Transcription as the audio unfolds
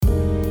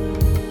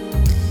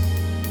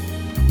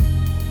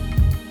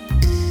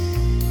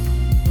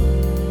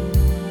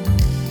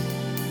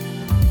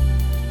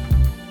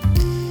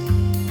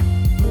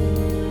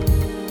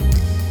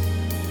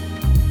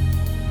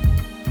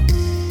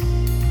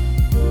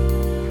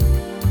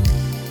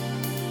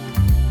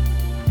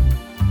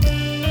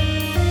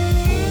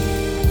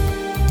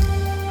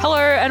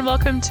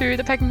welcome to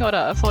The Pecking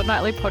Order, a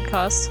fortnightly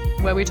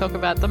podcast where we talk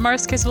about the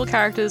most kissable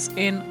characters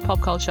in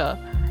pop culture.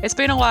 It's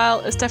been a while.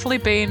 It's definitely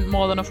been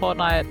more than a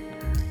fortnight.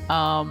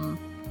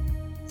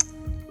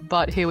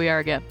 But here we are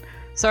again.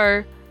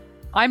 So,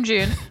 I'm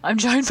June. I'm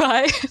joined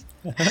by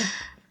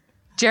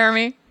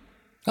Jeremy.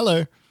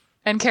 Hello.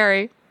 And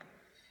Kerry.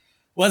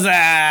 What's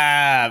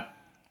up?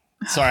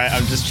 Sorry,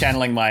 I'm just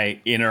channeling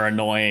my inner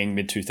annoying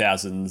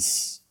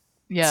mid-2000s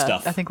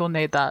stuff. I think we'll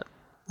need that.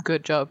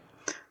 Good job.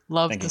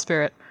 Love Thank the you.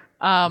 spirit.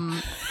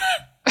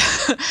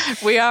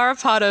 We are a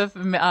part of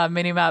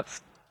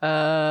Minimap.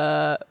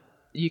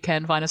 You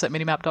can find us at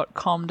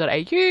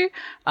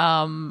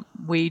minimap.com.au.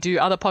 We do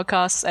other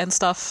podcasts and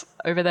stuff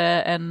over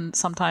there and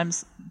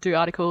sometimes do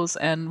articles,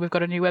 and we've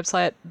got a new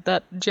website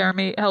that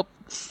Jeremy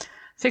helped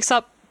fix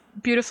up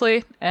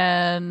beautifully,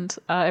 and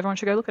everyone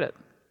should go look at it.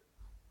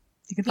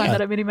 You can find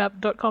that at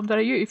minimap.com.au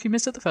if you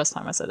missed it the first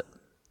time I said it.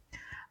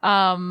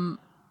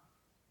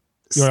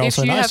 You're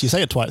also nice. You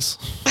say it twice.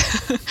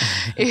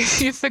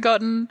 If you've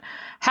forgotten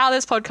how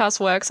this podcast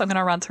works, I'm going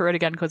to run through it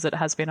again because it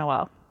has been a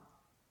while.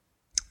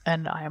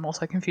 And I am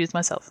also confused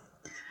myself.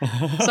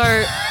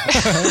 So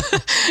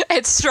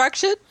it's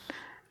structured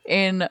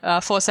in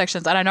 4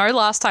 sections. And I know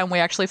last time we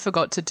actually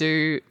forgot to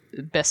do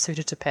best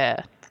suited to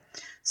pair.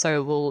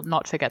 So we'll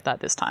not forget that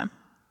this time.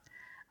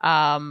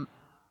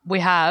 We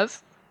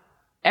have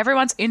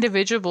everyone's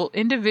individual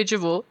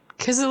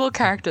kissable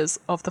characters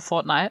of the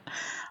fortnight.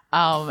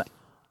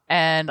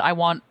 And I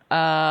want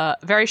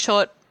very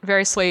short,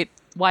 very sweet,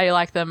 why you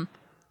like them,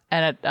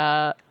 and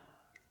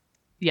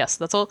yes,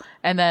 that's all.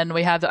 And then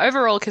we have the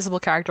overall kissable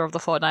character of the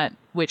fortnight,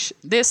 which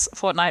this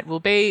fortnight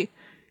will be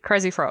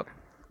Crazy Frog,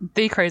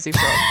 the Crazy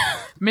Frog,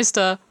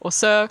 Mr. or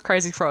Sir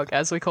Crazy Frog,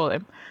 as we call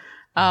him.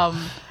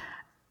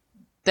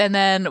 And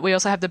then we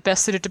also have the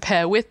best suited to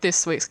pair with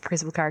this week's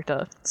kissable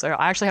character. So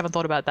I actually haven't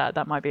thought about that.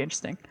 That might be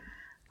interesting.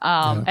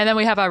 And then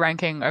we have our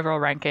overall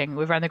ranking.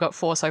 We've only got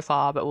 4 so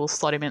far, but we'll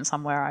slot him in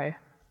somewhere, I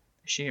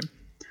assume.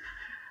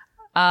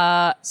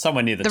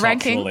 Somewhere near the top,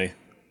 ranking, surely.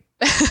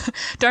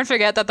 Don't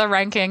forget that the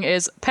ranking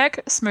is peck,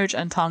 smooch,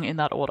 and tongue in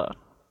that order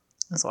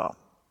as well.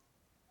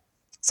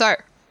 So,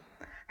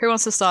 who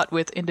wants to start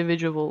with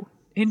individual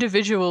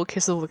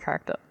kissable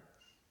character?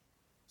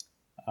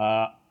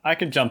 I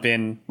can jump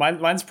in.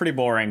 Mine's pretty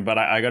boring, but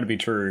I got to be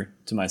true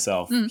to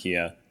myself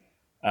here.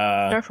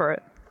 Go for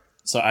it.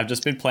 So I've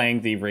just been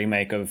playing the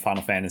remake of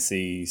Final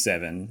Fantasy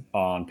VII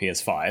on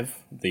PS5,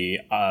 the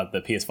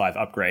PS5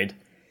 upgrade.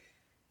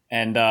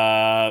 And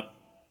y'all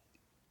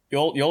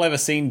ever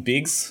seen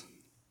Biggs?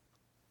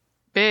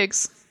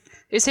 Biggs.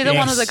 Is he the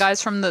one of the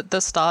guys from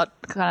the start,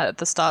 kind of at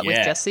the start with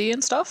Jesse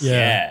and stuff?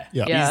 Yeah.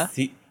 Yeah.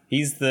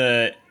 He's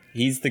the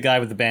guy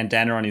with the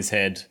bandana on his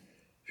head,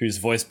 who's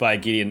voiced by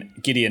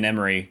Gideon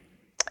Emery.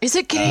 Is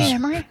it Gideon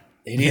Emery?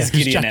 It is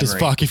Gideon jacked Emery. as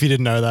fuck if you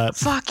didn't know that.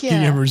 Fuck yeah.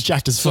 Gideon Emery's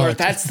jacked as So fuck.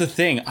 that's the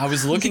thing. I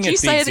was looking Did you at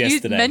say Biggs that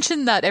yesterday. you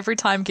mentioned that every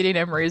time Gideon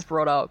Emery is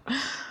brought up?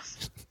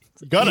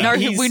 Got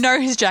it. We know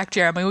he's Jack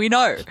Jeremy. We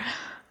know.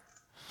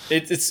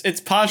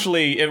 It's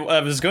partially. I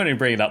was going to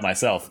bring it up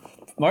myself.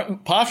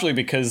 Partially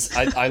because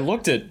I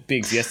looked at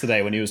Biggs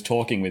yesterday when he was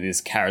talking with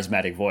his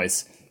charismatic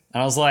voice,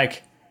 and I was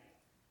like,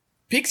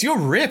 "Biggs, you're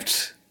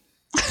ripped."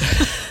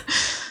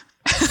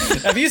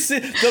 Have you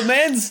seen the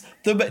man's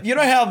you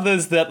know how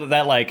there's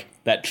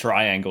that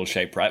triangle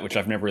shape, right? Which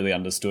I've never really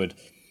understood.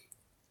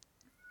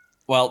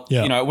 Well,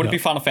 it wouldn't be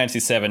Final Fantasy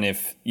VII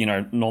if,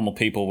 normal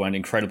people weren't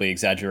incredibly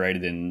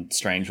exaggerated in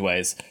strange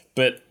ways.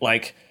 But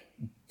like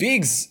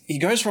Biggs, he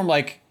goes from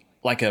like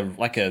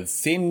a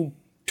thin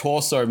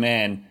torso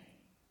man,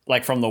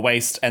 like from the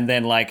waist, and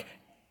then like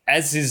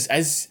as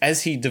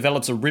he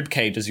develops a rib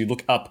cage as you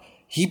look up,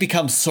 he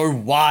becomes so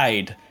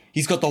wide.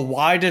 He's got the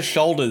widest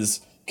shoulders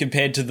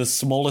compared to the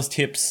smallest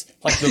hips.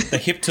 Like the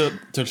hip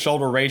to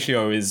shoulder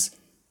ratio is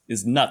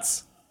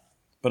nuts.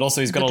 But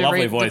also he's got a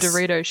lovely voice. The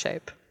Dorito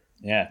shape.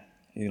 Yeah.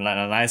 He's like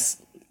a nice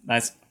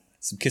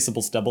some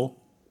kissable stubble.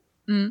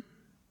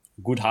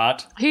 Good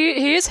heart.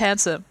 He is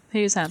handsome.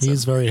 He is handsome.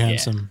 He's very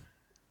handsome.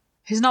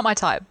 He's not my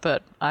type,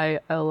 but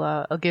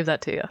I'll give that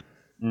to you.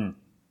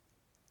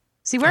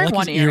 Is he wearing like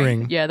one his earring?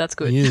 earring. Yeah, that's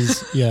good. He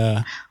is,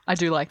 yeah. I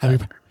do like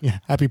that.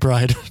 Happy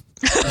Pride.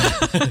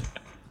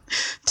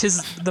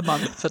 'Tis the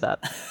month for that.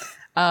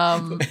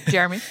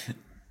 Jeremy?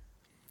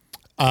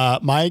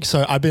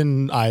 So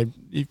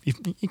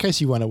in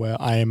case you weren't aware,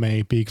 I am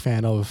a big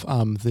fan of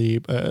the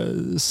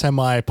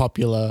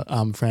semi-popular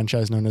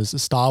franchise known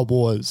as Star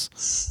Wars.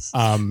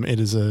 It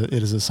is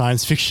a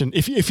science fiction.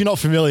 If you're not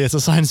familiar, it's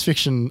a science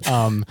fiction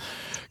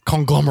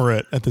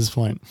conglomerate at this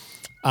point.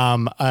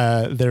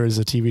 There is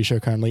a TV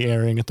show currently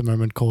airing at the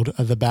moment called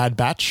The Bad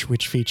Batch,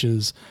 which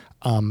features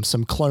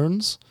some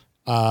clones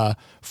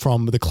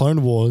from the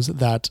Clone Wars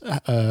that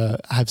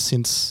have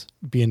since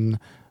been.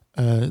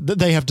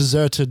 They have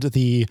deserted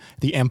the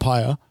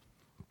Empire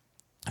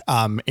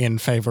in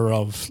favor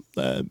of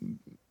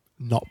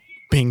not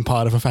being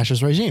part of a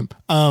fascist regime.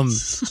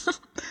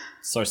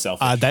 So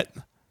selfish.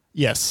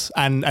 Yes,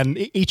 and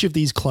each of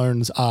these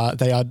clones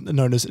they are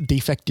known as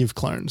defective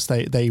clones.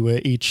 They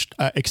were each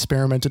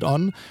experimented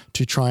on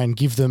to try and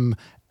give them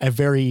a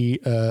very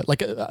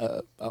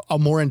a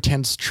more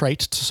intense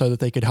trait so that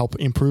they could help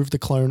improve the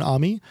clone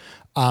army.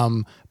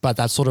 But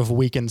that sort of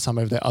weakened some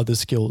of their other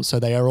skills. So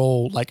they are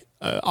all like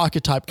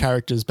archetype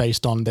characters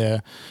based on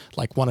their,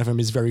 like one of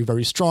them is very,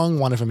 very strong.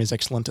 One of them is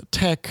excellent at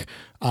tech.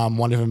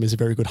 One of them is a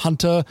very good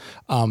hunter.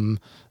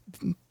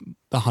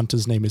 The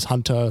hunter's name is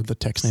Hunter. The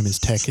tech's name is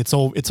Tech. It's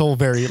all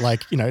very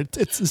like, you know,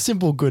 it's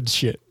simple, good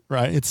shit,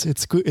 right?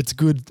 It's good.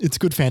 It's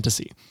good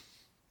fantasy.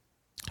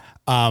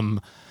 The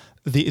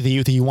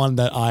one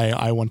that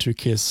I want to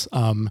kiss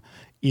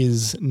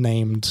is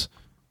named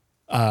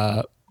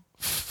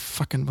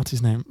fucking what's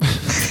his name?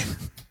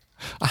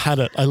 I had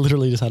it. I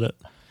literally just had it.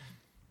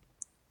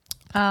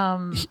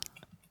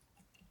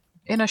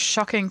 In a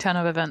shocking turn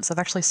of events, I've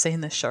actually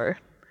seen this show.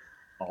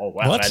 Oh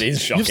wow, what? That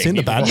is shocking. You've seen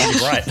the bad one,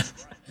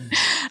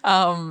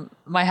 right?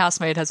 My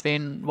housemate has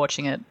been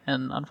watching it,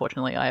 and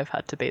unfortunately, I have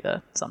had to be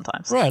there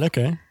sometimes. Right.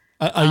 Okay.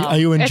 Are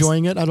you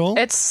enjoying it at all?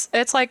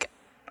 It's like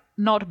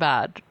not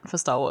bad for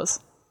Star Wars.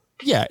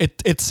 Yeah,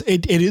 it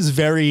is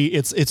very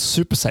it's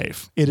super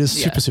safe. It is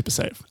super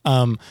safe.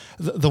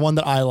 The one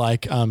that I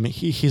like,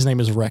 his name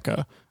is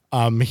Wrecker.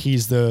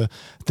 He's the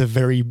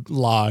very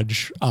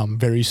large,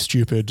 very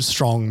stupid,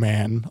 strong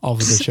man of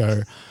the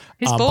show.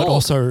 He's bald. But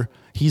also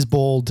he's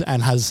bald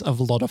and has a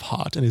lot of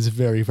heart and is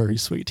very, very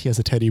sweet. He has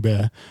a teddy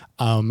bear.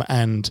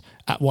 And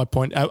at what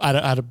point,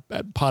 at a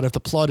part of the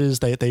plot is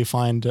they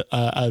find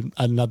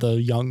another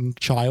young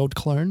child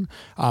clone,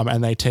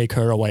 and they take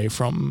her away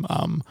from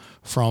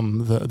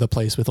the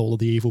place with all of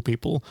the evil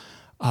people.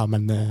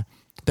 And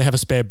they have a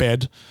spare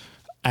bed,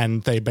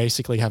 and they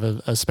basically have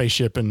a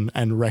spaceship,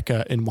 and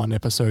Wrecker in one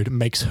episode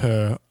makes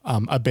her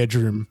a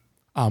bedroom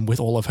with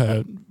all of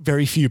her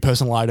very few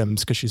personal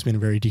items because she's been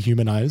very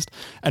dehumanized,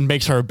 and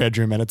makes her a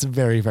bedroom, and it's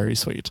very, very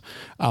sweet.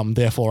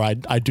 Therefore,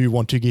 I do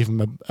want to give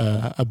him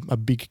a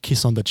big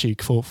kiss on the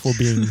cheek for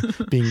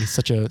being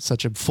such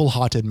a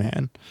full-hearted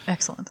man.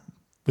 Excellent.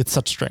 With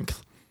such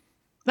strength.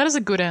 That is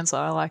a good answer.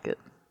 I like it.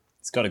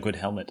 He's got a good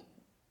helmet.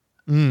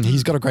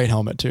 He's got a great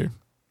helmet too.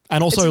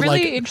 And also, it's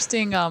really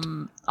interesting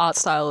art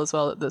style as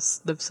well. That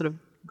they've sort of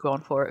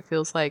gone for. It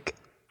feels like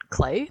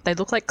clay. They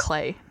look like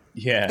clay.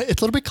 Yeah,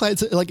 it's a little bit clay.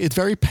 It's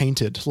very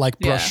painted, like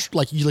brush,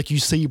 like you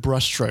see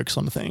brush strokes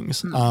on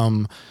things,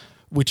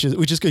 which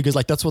is good because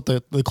like that's what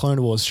the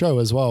Clone Wars show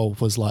as well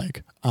was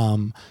like.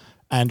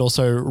 And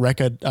also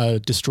Wrecker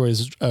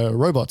destroys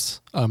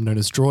robots known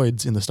as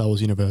droids in the Star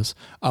Wars universe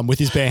with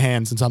his bare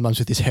hands and sometimes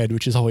with his head,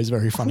 which is always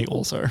very funny.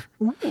 Also,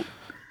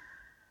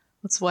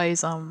 that's why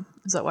he's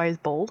is that why he's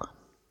bald?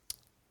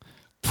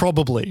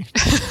 Probably.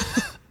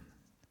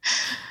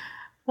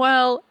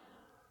 Well,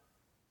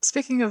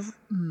 speaking of,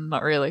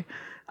 not really.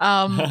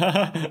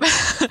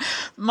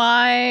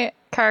 My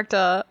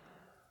character,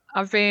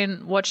 I've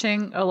been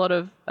watching a lot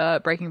of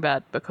Breaking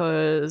Bad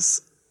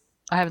because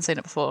I haven't seen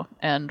it before,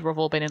 and we've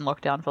all been in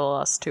lockdown for the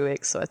last 2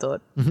 weeks, so I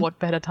thought, what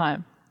better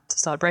time to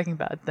start Breaking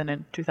Bad than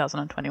in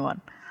 2021?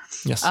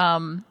 Yes.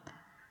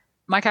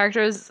 My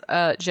character is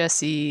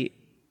Jesse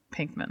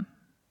Pinkman.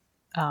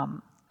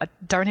 I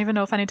don't even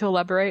know if I need to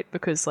elaborate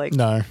because, like...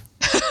 No.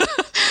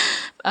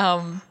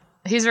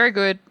 He's very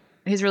good.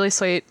 He's really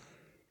sweet.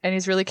 And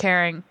he's really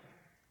caring.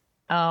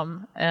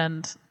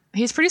 And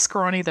he's pretty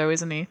scrawny, though,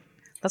 isn't he?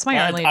 That's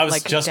my only, I was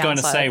like, just going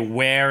to downside. say,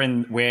 where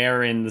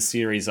in the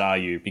series are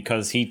you?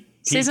 Because he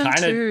Season kind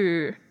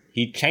 2. of...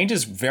 He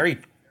changes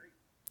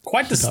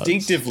quite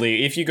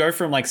distinctively. If you go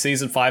from, like,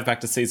 Season 5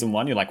 back to Season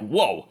 1, you're like,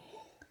 whoa.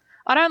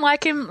 I don't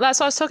like him. That's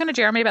what I was talking to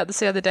Jeremy about this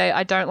the other day.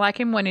 I don't like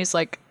him when he's,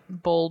 like,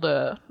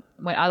 balder.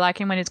 I like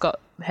him when he's got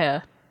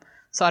hair.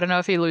 So I don't know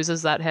if he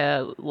loses that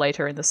hair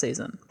later in the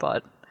season,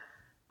 but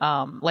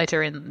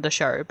later in the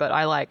show. But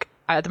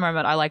at the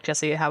moment, I like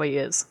Jesse how he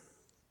is.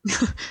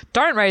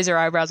 Don't raise your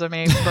eyebrows at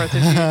me, both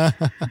of you.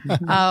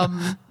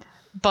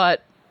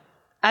 But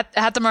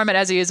at the moment,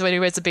 as he is, when he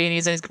wears the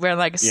beanies and he's wearing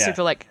like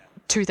super like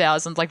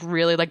 2000s, like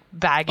really like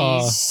baggy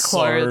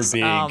clothes.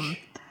 So big.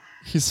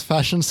 His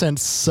fashion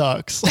sense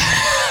sucks.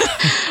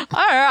 I don't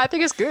know. I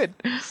think it's good.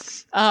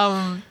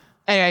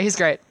 Anyway, he's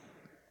great.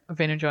 I've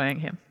been enjoying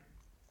him.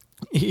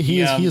 He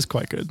is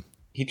quite good.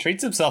 He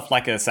treats himself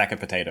like a sack of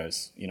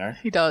potatoes, you know?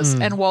 He does.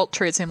 And Walt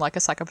treats him like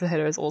a sack of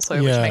potatoes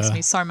also, which makes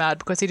me so mad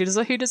because he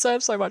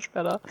deserves so much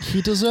better.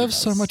 He deserves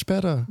so much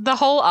better. The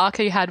whole arc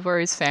he had where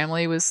his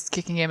family was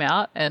kicking him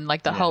out, and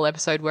like the whole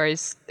episode where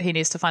he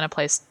needs to find a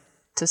place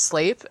to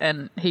sleep,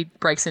 and he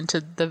breaks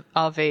into the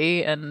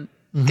RV and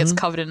gets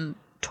covered in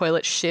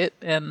toilet shit,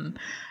 and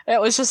it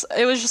was just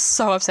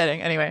so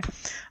upsetting. Anyway,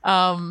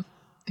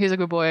 he's a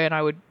good boy, and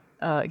I would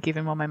give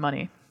him all my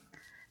money.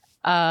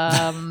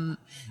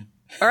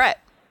 All right.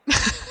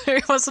 Who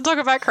wants to talk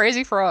about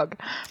Crazy Frog?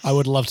 I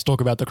would love to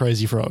talk about the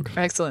Crazy Frog.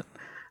 Excellent.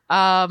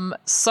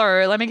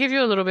 So let me give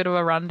you a little bit of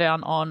a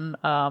rundown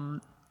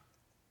on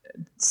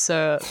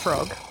Sir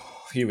Frog.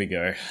 Here we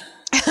go.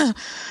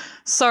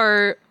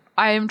 So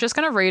I'm just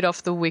going to read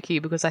off the wiki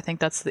because I think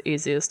that's the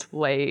easiest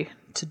way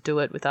to do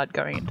it without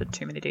going into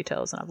too many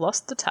details, and I've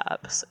lost the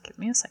tab, so give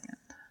me a second.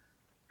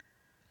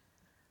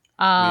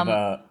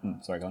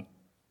 Sorry, go on.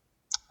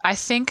 I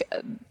think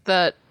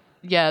that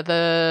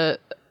the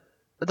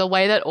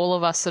way that all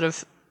of us sort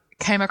of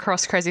came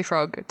across Crazy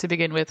Frog to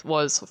begin with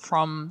was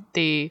from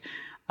the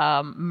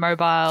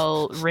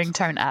mobile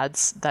ringtone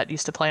ads that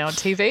used to play on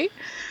TV.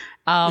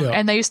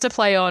 And they used to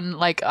play on,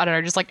 like, I don't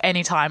know, just like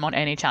any time on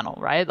any channel,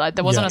 right? Like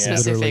there wasn't a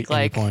specific,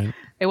 like,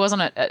 it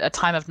wasn't a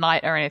time of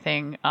night or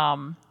anything.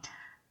 Although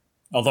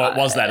it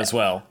was that as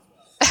well.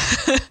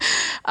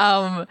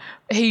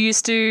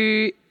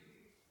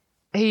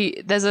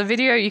 There's a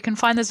video, you can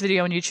find this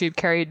video on YouTube,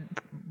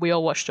 we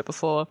all watched it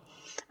before,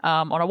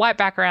 on a white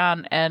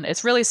background, and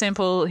it's really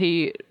simple.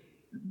 He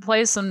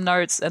plays some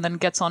notes and then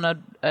gets on a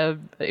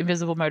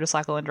invisible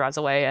motorcycle and drives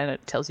away, and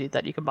it tells you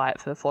that you can buy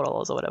it for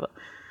 $4 or whatever.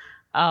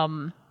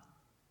 And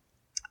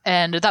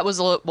that was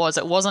all it was.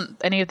 It wasn't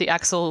any of the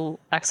Axel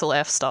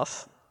F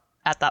stuff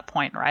at that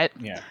point, right?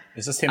 Yeah.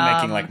 It's just him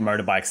making like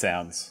motorbike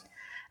sounds.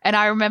 And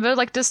I remember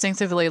like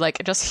distinctively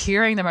like just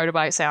hearing the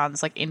motorbike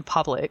sounds like in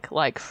public,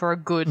 like for a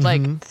good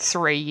like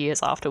 3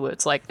 years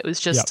afterwards. Like it was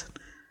just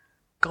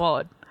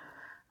God.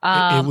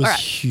 It was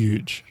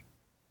huge.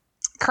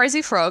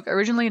 Crazy Frog,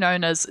 originally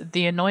known as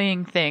The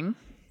Annoying Thing,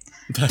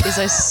 is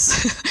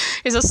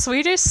a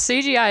Swedish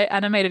CGI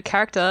animated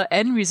character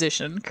and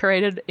musician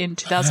created in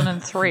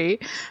 2003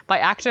 by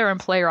actor and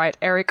playwright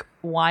Eric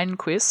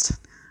Weinquist,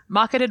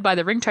 marketed by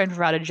the ringtone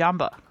provider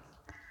Jamba.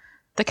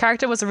 The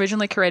character was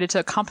originally created to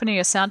accompany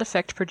a sound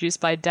effect produced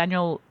by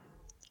Daniel,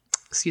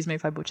 excuse me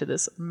if I butcher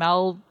this,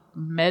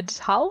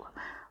 Malmedhall,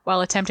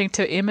 while attempting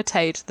to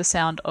imitate the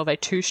sound of a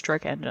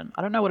two-stroke engine.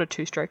 I don't know what a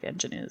two-stroke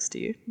engine is, do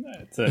you?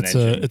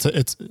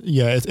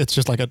 It's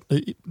just like a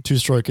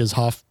two-stroke is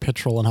half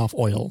petrol and half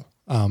oil.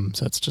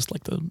 So it's just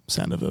like the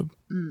sound of a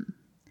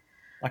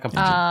like a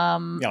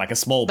like a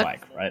small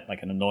bike, right?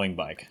 Like an annoying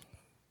bike.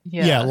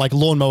 Yeah, like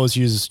lawnmowers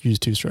use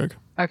two-stroke.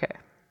 Okay.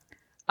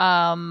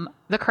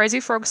 The Crazy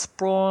Frog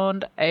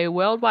spawned a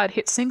worldwide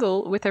hit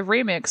single with a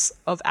remix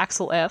of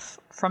Axel F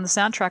from the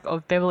soundtrack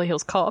of Beverly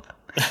Hills Cop,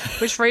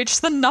 which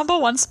reached the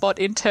 #1 spot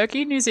in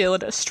Turkey, New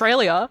Zealand,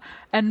 Australia,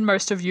 and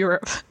most of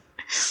Europe.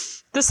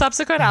 The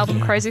subsequent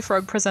album, Crazy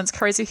Frog Presents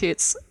Crazy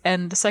Hits,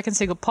 and the second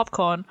single,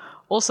 Popcorn,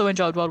 also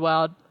enjoyed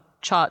worldwide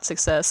chart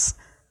success,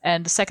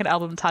 and the second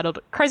album titled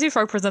Crazy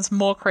Frog Presents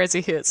More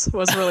Crazy Hits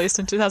was released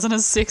in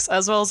 2006,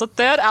 as well as the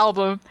third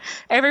album,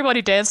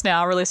 Everybody Dance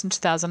Now, released in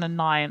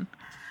 2009.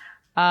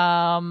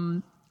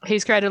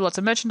 He's created lots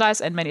of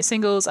merchandise and many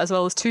singles, as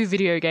well as 2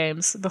 video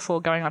games before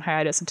going on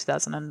hiatus in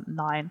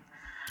 2009.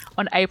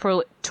 On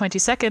April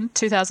 22nd,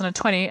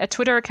 2020, a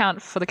Twitter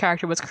account for the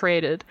character was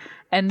created,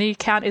 and the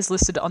account is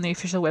listed on the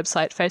official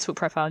website, Facebook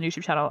profile, and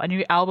YouTube channel. A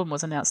new album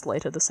was announced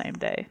later the same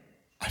day.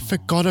 I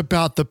forgot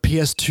about the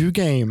PS2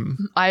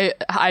 game. I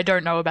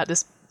don't know about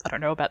this. I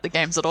don't know about the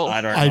games at all. I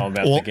don't know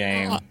about the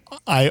game.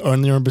 I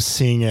only remember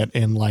seeing it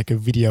in like a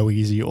Video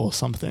Easy or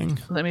something.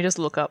 Let me just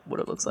look up what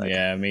it looks like.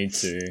 Yeah, me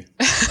too.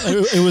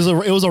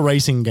 it was a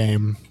racing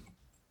game.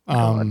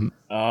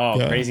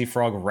 Crazy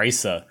Frog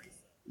Racer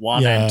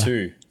 1 and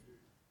 2.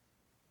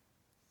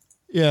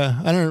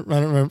 Yeah, I don't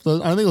remember. I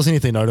don't think there was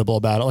anything notable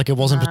about it. Like it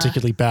wasn't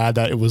particularly bad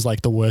that it was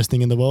like the worst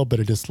thing in the world, but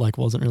it just like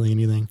wasn't really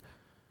anything.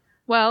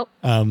 Well,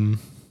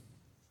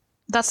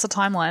 that's the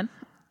timeline.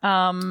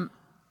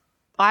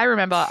 I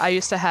remember I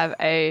used to have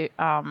a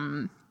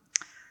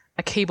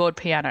keyboard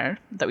piano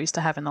that we used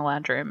to have in the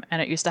lounge room,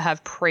 and it used to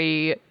have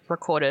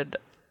pre-recorded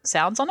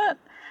sounds on it.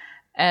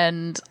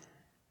 And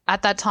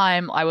at that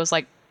time, I was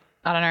like,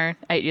 I don't know,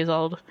 8 years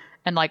old,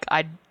 and like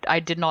I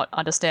did not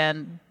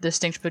understand the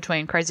distinction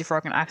between Crazy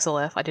Frog and Axel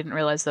F. I didn't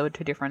realize they were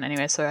 2 different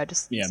anyway, so I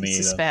just used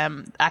to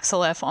spam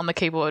Axel F on the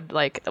keyboard.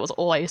 Like that was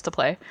all I used to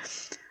play.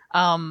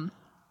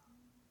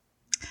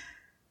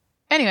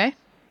 Anyway,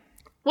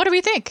 what do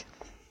we think?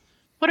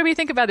 What do we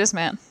think about this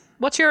man?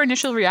 What's your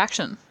initial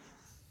reaction?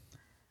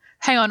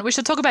 Hang on, we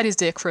should talk about his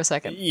dick for a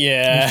second.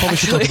 Yeah, we probably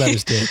should talk about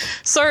his dick.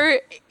 So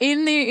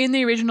in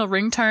the original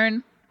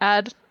ringtone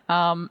ad,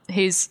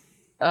 his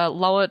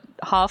lower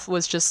half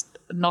was just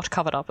not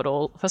covered up at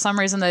all. For some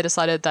reason, they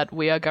decided that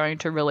we are going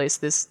to release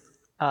this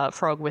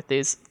frog with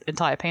his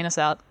entire penis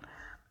out,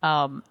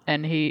 and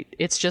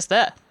it's just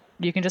there.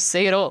 You can just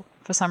see it all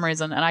for some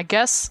reason, and I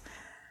guess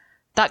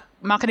that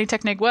marketing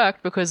technique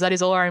worked because that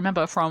is all I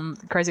remember from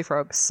Crazy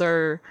Frog.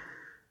 So,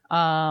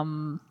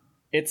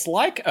 it's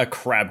like a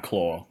crab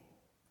claw.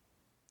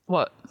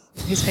 What?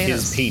 His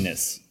penis. His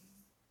penis.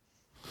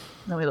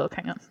 Let me look.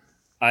 Hang on.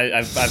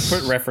 I've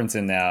put reference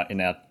in our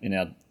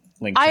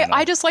link.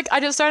 I just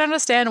don't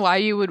understand why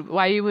you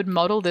would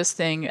model this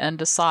thing and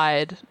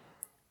decide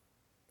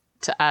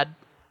to add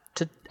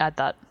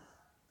that.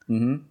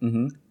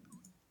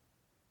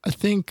 I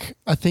think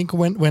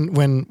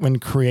when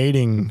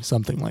creating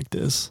something like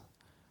this,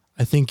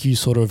 I think you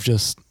sort of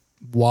just,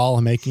 while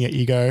making it,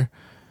 you go,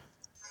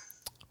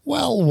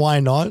 well, why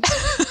not?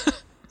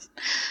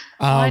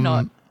 Why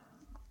not?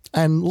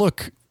 And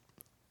look,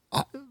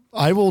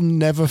 I will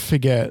never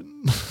forget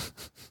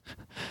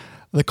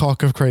the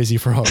cock of Crazy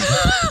Frog.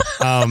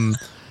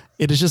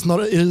 It is just not.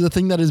 It is a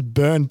thing that is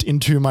burnt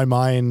into my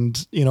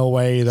mind in a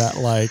way that,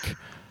 like,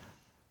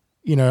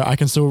 you know, I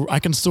can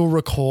still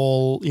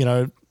recall, you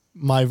know,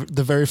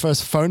 the very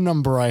first phone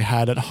number I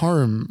had at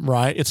home.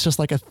 Right, it's just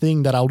like a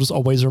thing that I'll just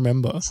always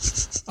remember.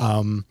 Does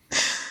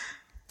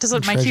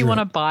it make you want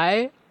to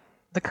buy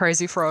the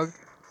Crazy Frog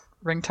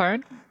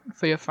ringtone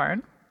for your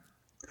phone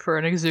for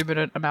an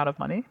exorbitant amount of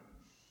money?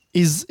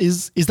 Is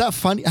that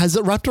funny? Has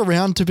it wrapped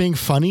around to being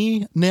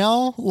funny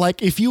now?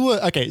 Like, if you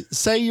were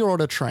say you're on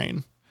a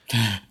train.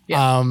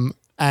 Yeah.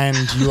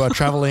 And you are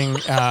traveling,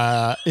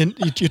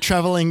 you're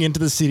traveling into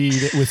the city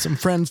with some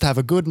friends to have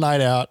a good night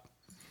out,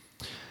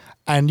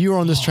 and you're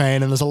on this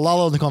train, and there's a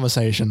lull in the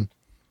conversation,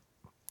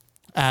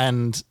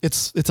 and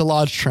it's a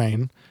large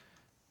train.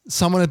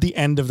 Someone at the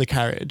end of the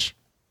carriage,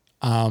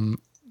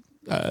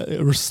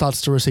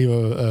 starts to receive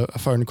a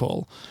phone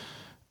call,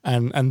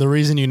 and the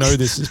reason you know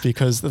this is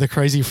because the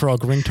Crazy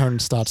Frog ringtone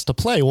starts to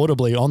play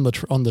audibly on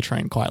the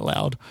train, quite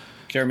loud.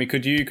 Jeremy,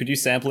 could you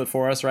sample it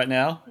for us right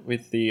now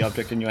with the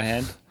object in your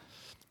hand?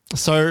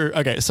 So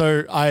I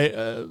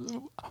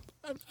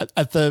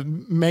at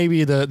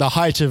the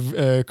height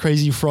of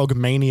Crazy Frog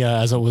mania,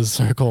 as it was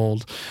so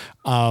called,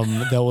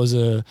 there was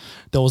a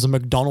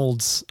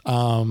McDonald's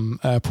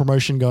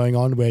promotion going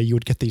on where you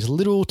would get these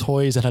little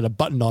toys that had a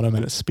button on them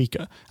and a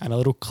speaker and a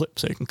little clip,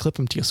 so you can clip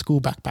them to your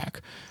school backpack,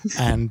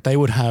 and they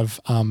would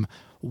have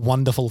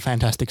wonderful,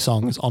 fantastic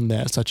songs on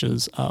there, such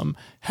as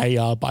 "Hey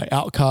Ya" by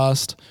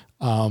Outkast.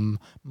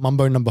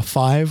 Mambo Number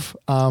 5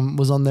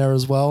 was on there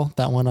as well.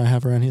 That one I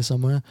have around here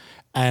somewhere.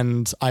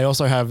 And I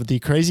also have the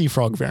Crazy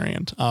Frog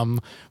variant,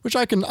 which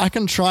I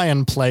can try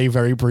and play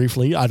very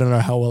briefly. I don't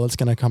know how well it's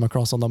going to come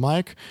across on the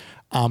mic,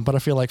 but I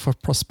feel like for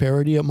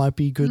prosperity it might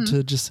be good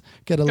to just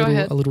get a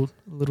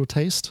little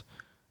taste.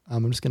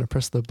 I'm just going to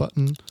press the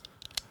button.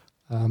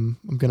 I'm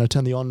going to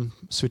turn the on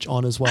switch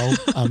on as well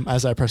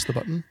as I press the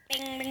button.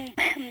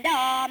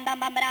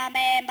 What's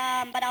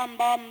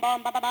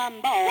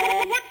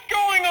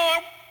going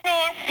on?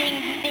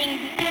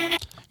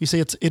 You see,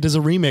 it is a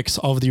remix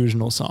of the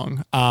original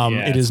song.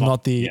 It is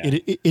not the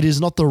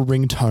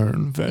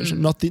ringtone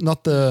version,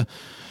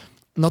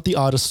 not the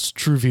artist's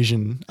true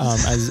vision,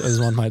 as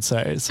one might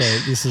say. So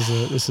this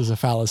is a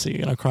fallacy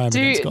and a crime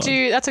against God.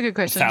 That's a good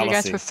question. Do you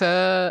guys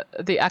prefer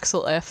the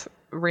Axel F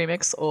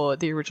remix or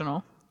the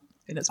original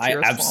in its purest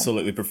form? I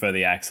absolutely prefer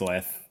the Axel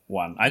F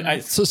one.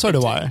 So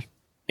do I.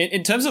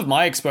 In terms of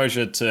my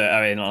exposure to,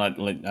 I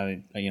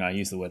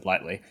use the word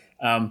lightly,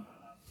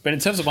 but in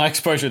terms of my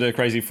exposure to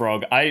Crazy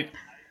Frog, I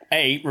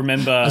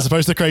remember, as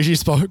opposed to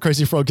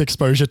Crazy Frog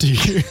exposure to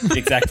you.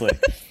 Exactly.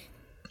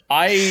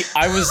 I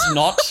was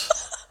not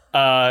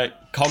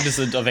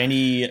cognizant of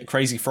any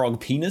Crazy Frog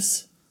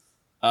penis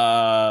when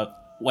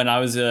I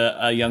was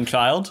a young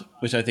child,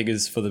 which I think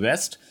is for the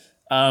best.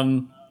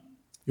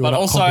 But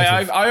also,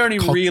 I only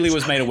really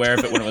was made aware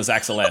of it when it was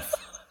Axel F.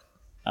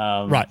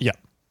 Right. Yeah.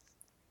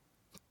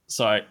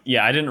 So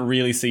yeah, I didn't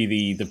really see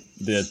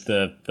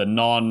the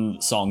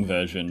non-song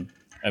version.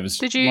 It was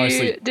Did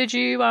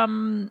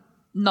you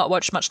not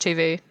watch much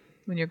TV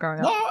when you were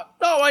growing up?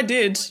 No, I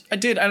did,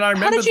 and I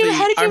remember.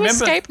 How did you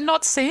escape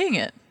not seeing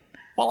it?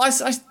 Well,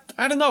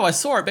 I don't know. I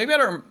saw it. Maybe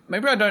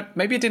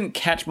it didn't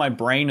catch my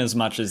brain as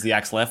much as the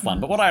Axel F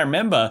one. But what I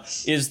remember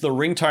is the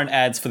ringtone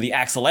ads for the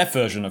Axel F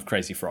version of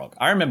Crazy Frog.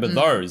 I remember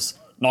those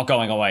not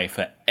going away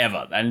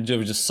forever, and it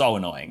was just so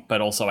annoying.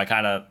 But also, I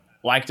kind of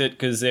liked it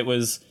because it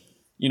was,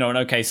 an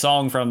okay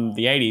song from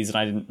the 80s, and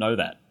I didn't know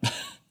that.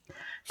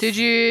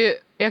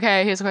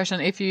 Okay, here's a question.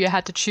 If you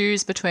had to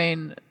choose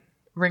between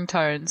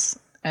ringtones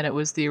and it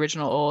was the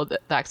original or the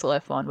Axel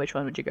F one, which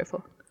one would you go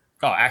for?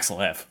 Oh,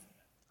 Axel F.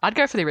 I'd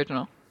go for the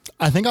original.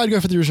 I think I'd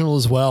go for the original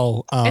as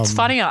well. It's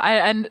funnier.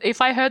 And if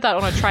I heard that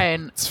on a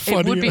train,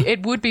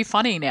 it would be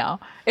funny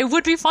now. It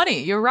would be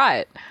funny. You're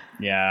right.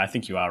 Yeah, I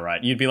think you are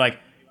right. You'd be like,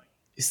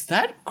 is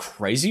that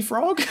Crazy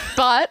Frog?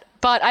 But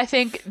I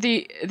think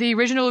the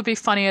original would be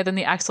funnier than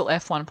the Axel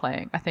F one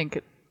playing. I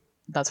think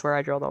that's where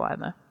I draw the line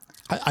there.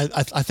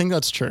 I think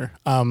that's true.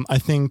 I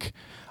think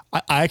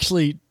I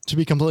actually, to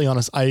be completely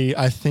honest,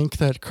 I think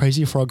that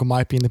Crazy Frog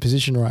might be in the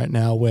position right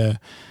now where,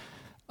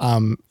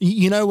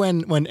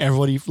 when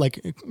everybody,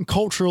 like,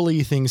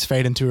 culturally things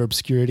fade into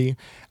obscurity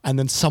and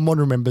then someone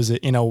remembers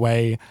it in a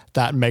way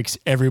that makes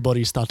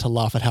everybody start to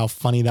laugh at how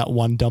funny that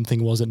one dumb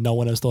thing was that no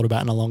one has thought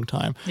about in a long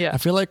time. Yeah. I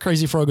feel like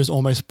Crazy Frog is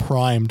almost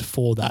primed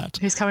for that.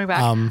 He's coming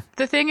back.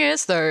 The thing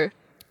is, though,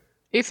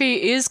 if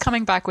he is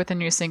coming back with a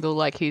new single,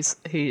 like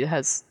he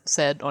has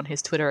said on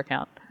his Twitter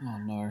account,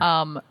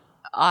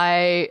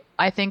 I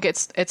think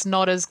it's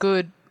not as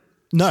good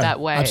that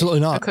way.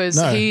 Absolutely not.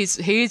 Because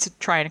he's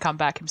trying to come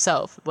back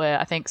himself, where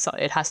I think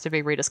it has to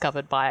be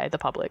rediscovered by the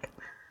public.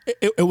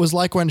 It was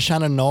like when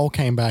Shannon Noll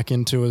came back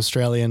into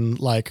Australian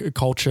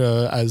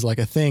culture as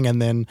a thing,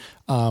 and then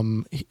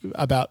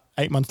about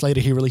 8 months later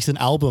he released an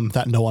album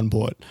that no one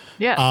bought.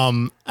 Yeah.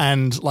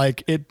 And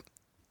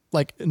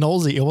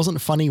Knowlesy, it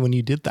wasn't funny when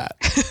you did that.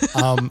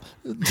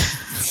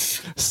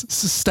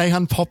 Stay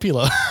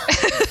unpopular.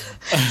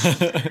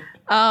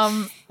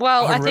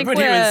 Well, I think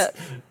we're...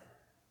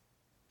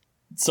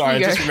 Sorry,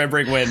 You just go.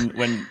 remembering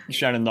when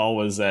Shannon Knoll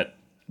was at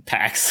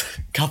PAX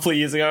a couple of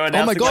years ago.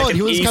 Oh my god, like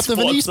he was captain of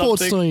an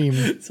esports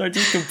team. So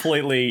just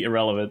completely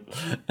irrelevant.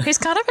 He's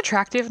kind of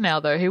attractive now,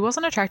 though. He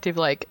wasn't attractive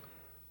like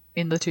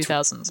in the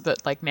 2000s,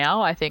 but like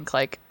now, I think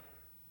like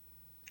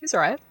he's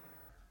alright.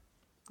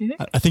 You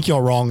think? I think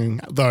you're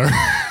wrong, though.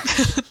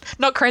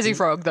 Not Crazy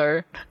Frog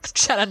though.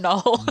 Shannon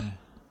Knoll.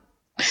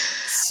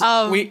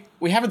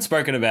 We haven't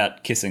spoken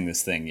about kissing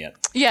this thing yet.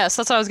 Yes,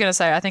 that's what I was going to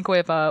say. I think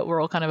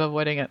we're all kind of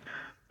avoiding it,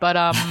 but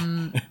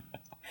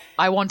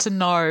I want to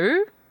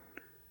know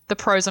the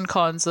pros and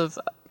cons of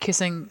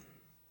kissing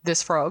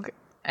this frog,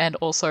 and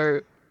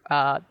also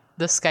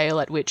the scale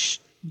at which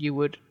you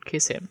would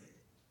kiss him.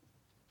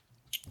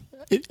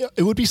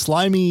 It would be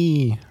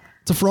slimy.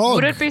 It's a frog.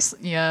 Would it be?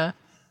 Yeah.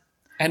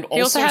 And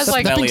He also has,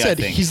 like- That being smelly, I said,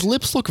 think. his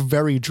lips look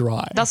very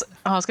dry.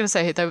 I was going to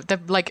say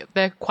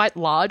they're quite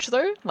large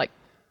though. Like,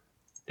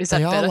 is that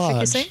They are better for large.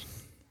 kissing?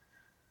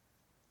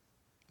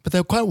 But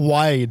they're quite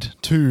wide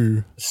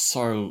too.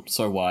 so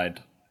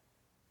wide.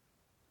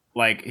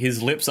 Like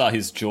his lips are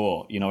his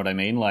jaw. You know what I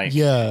mean? Like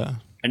Yeah.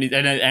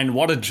 and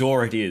what a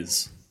jaw it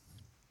is.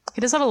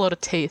 He does have a lot of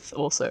teeth,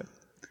 also.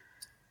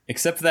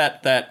 Except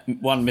that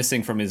one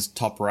missing from his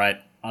top right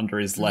under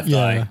his left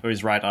Yeah. eye or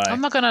his right eye.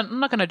 I'm not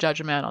gonna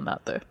judge a man on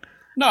that though.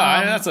 No,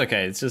 that's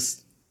okay. It's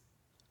just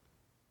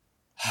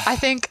I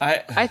think.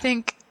 I- I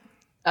think.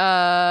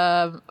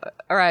 All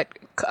right.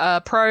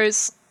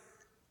 Pros.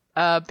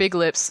 Big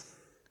lips.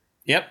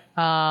 yep.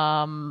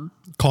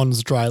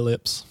 Cons dry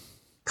lips.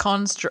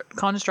 Cons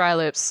dry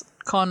lips.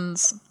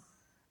 Cons.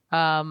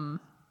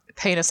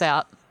 Penis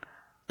out.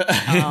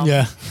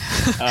 Yeah.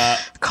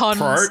 Cons.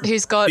 Pro.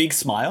 He's got big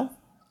smile.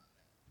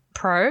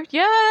 pro.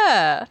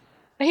 Yeah.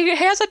 He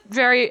has a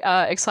very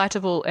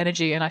excitable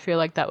energy, and I feel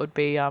like that would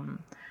be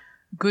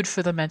good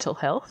for the mental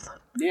health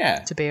Yeah.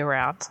 to be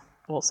around.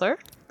 Also,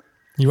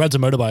 He rides a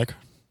motorbike.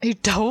 he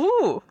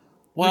do.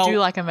 Well, Would you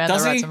like a man that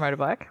does rides he? a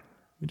motorbike?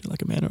 We do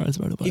like a man who rides a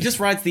motorbike. He just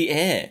rides the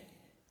air.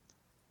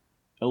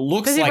 It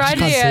looks Does he like ride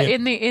the can't air see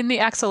it. in the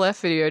Axel F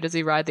video? Does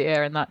he ride the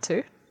air in that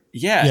too?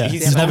 yeah.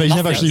 He's got never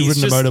nothing. actually He's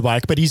ridden just- a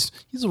motorbike, but he's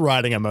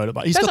riding a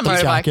motorbike. He's There's got a the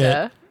motorbike jacket.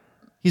 there.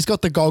 He's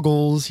got the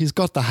goggles. He's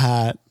got the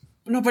hat.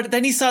 No, but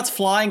then he starts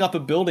flying up a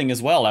building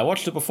as well. I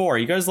watched it before.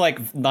 He goes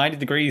like 90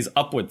 degrees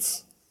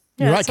upwards.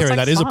 Yeah, You're it right, sounds Kerry.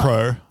 like That is a fun.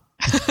 pro.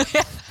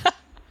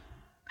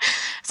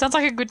 Sounds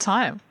like a good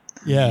time.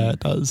 Yeah, it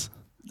does.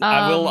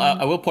 I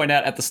will point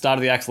out at the start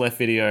of the Axel F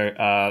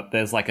video,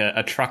 there's like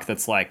a truck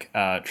that's like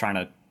trying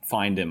to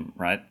find him,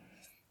 right?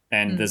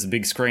 And there's a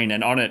big screen,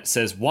 and on it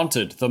says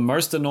 "Wanted, the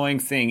most annoying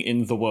thing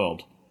in the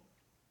world."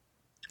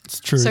 It's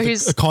true. So The-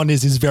 he's- a con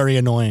is very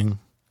annoying.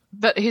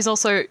 But he's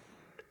also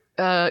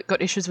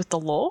got issues with the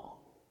law.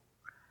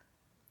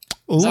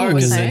 Ooh. No,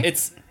 because Okay.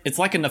 it's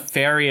like a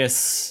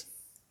nefarious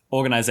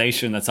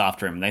organization that's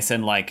after him. They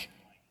send like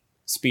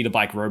speeder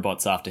bike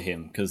robots after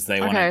him because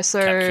they want Okay, to so-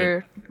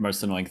 capture the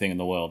most annoying thing in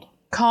the world.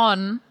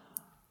 Con.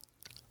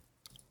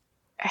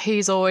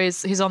 He's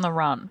on the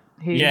run.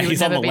 Yeah, would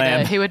he's on never the be there.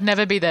 lam. He would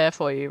never be there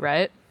for you,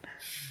 right?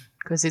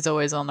 Because he's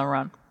always on the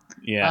run.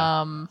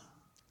 Yeah.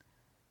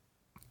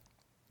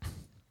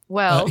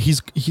 Well,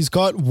 He's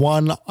got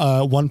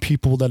one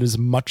pupil that is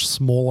much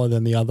smaller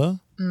than the other.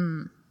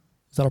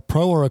 Is that a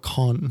pro or a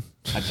con?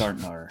 I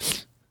don't know.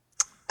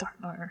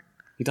 don't know.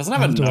 He doesn't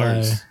have a How do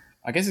nose.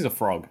 I guess he's a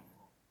frog.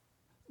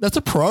 That's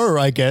a pro,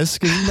 I guess,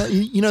 because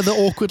you know the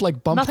awkward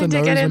like bump Nothing the to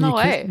nose get in when the you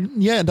way.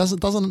 Yeah, it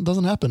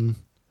doesn't happen.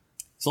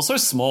 It's also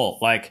small.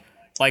 Like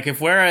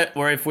if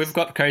if we've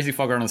got Crazy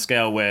Frog on a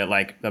scale where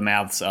like the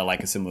mouths are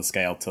like a similar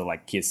scale to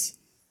like kiss,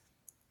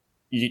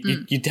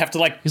 you'd have to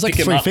like He's like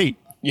pick him 3 up. feet.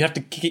 You have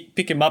to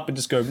pick him up and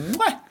just go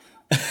Mwah!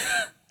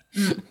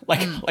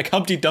 like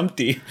Humpty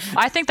Dumpty.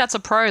 I think that's a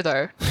pro,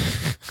 though.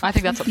 I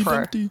think that's a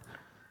pro.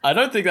 I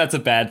don't think that's a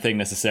bad thing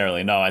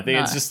necessarily. No, I think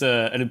it's No. just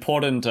an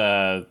important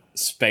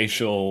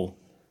spatial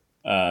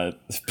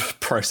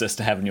process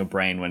to have in your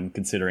brain when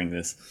considering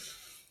this.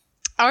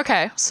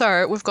 Okay,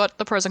 so we've got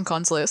the pros and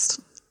cons list.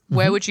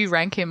 Where would you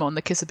rank him on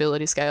the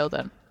kissability scale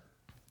then?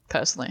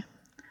 Personally,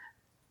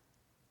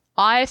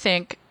 I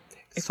think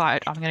I'm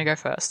going to go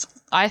first.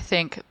 I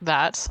think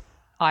that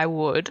I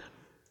would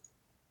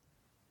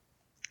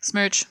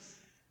smooch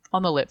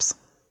on the lips.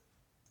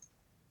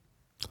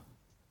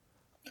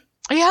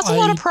 He has a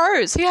lot of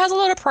pros. He has a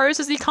lot of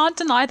pros. You can't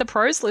deny the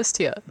pros list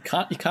here. You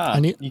can't. You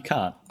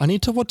can't. I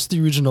need to watch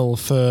the original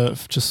for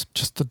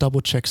just to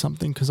double check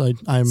something because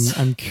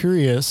I'm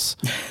curious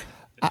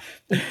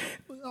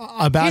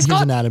about He's his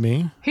got-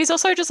 anatomy. He's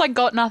also just like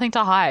got nothing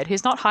to hide.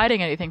 He's not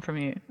hiding anything from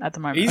you at the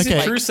moment. He's Okay.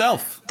 his true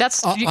self.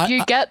 That's you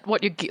I- get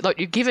what you're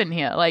given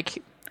here.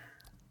 Like,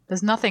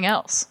 there's nothing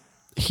else.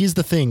 Here's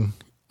the thing.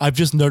 I've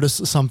just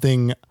noticed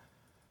something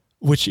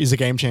which is a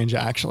game changer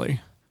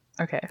actually.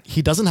 Okay,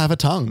 He doesn't have a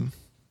tongue.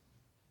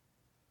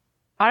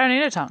 I don't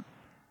need a tongue.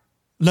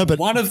 No, but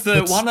One of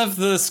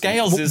the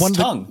scales is one of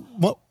the- tongue.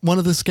 one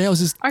of the scales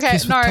is Okay,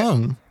 kiss with no.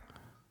 tongue.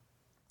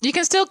 You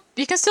can still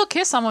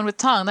kiss someone with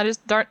tongue.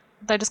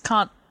 They just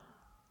can't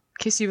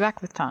kiss you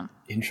back with tongue.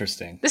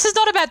 Interesting. This is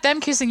not about them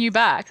kissing you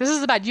back. This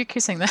is about you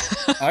kissing them.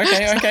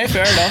 Okay,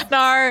 fair enough.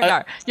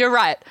 No. You're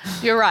right.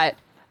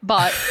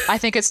 But I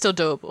think it's still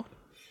doable.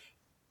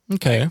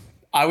 Okay.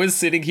 I was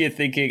sitting here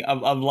thinking,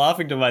 I'm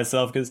laughing to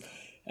myself because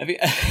have you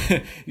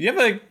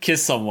ever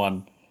kiss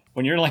someone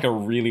when you're in like a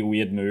really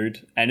weird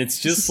mood and it's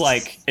just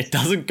like it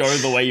doesn't go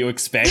the way you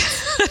expect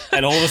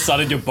and all of a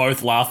sudden you're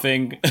both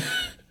laughing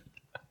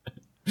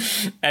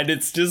and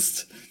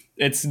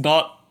it's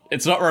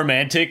not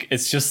romantic,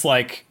 it's just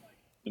like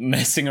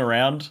messing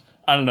around.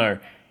 I don't know.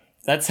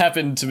 That's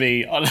happened to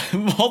me on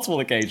multiple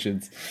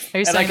occasions. Are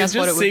you and I saying can that's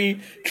what just it see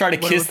trying to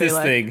kiss this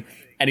like? thing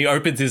and he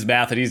opens his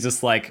mouth and he's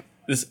just like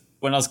this.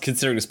 When I was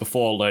considering this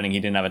before, learning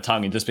he didn't have a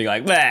tongue, he'd just be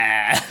like,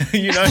 bah!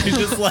 You know, he's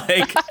just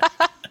like,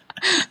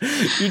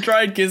 you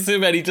try and kiss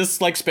him and he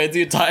just like spends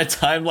the entire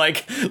time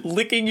like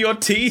licking your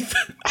teeth.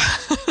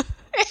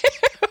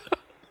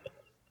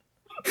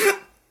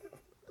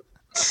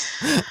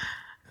 I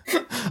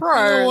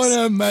don't want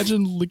to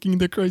imagine licking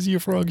the crazy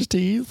frog's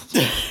teeth.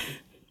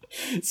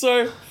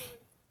 So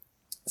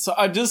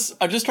I'm just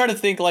trying to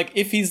think, like,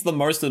 if he's the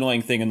most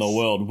annoying thing in the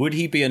world, would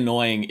he be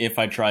annoying if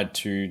I tried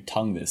to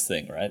tongue this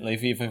thing, right?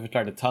 Like if I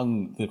tried to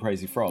tongue the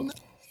crazy frog.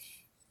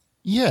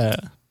 Yeah.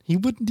 He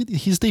would.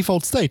 His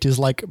default state is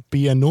like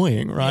be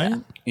annoying, right?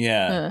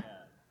 Yeah.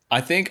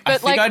 I think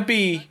like, I'd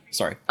be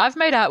sorry. I've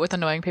made out with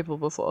annoying people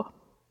before.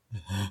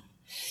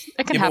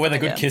 It can Yeah, but happen were they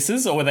again. good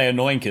kisses or were they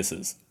annoying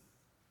kisses?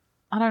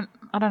 I don't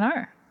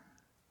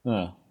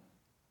know.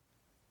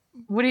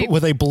 What do you? Were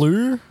they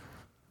blue?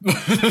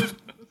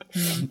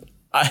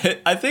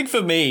 I think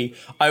for me,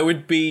 I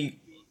would be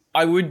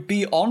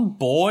on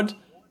board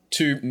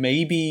to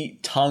maybe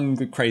tongue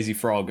the crazy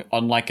frog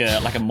on like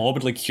a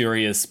morbidly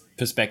curious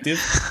perspective,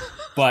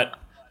 but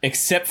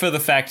except for the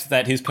fact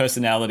that his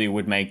personality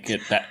would make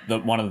it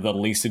one of the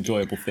least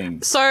enjoyable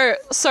things. So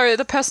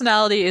the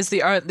personality is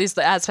the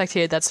aspect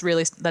here that's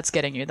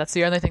getting you. That's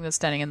the only thing that's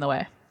standing in the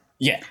way.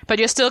 Yeah, But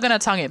you're still going to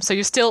tongue him, so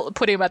you're still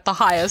putting him at the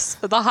highest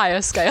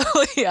scale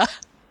here.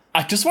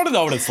 I just want to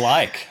know what it's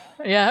like.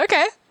 Yeah,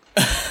 okay.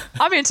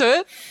 I'm into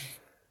it.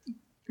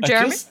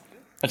 Jeremy?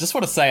 I just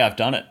want to say I've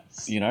done it,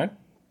 you know?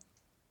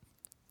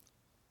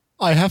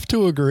 I have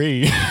to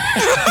agree.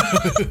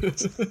 I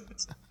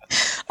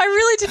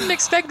really didn't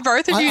expect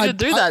both of you to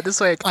do that this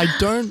week. I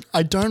don't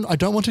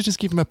want to just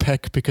give him a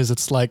peck because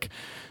it's like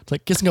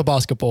kissing a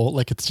basketball.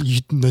 Like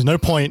there's no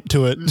point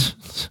to it.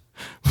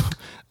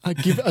 I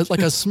give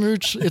like a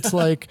smooch. It's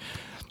like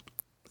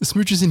the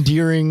smooch is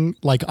endearing.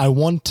 Like I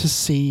want to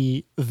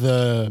see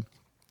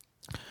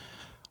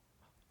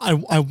I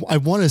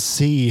want to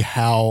see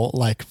how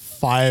like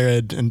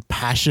fired and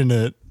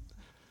passionate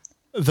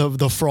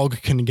the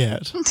frog can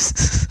get.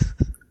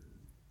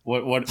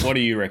 What do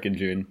you reckon,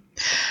 June?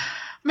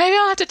 Maybe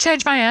I'll have to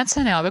change my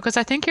answer now because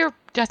I think you're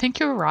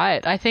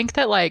right. I think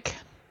that like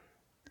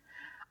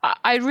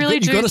I really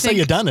do. You got to say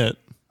you've done it.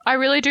 I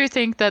really do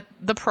think that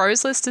the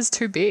pros list is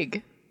too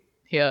big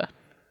here.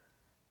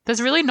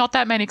 There's really not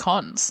that many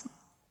cons.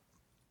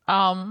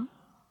 So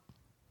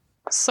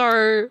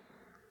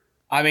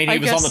I mean, he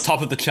was on the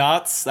top of the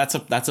charts. That's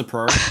a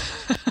pro.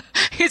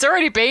 He's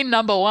already been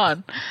number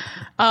one.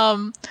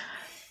 I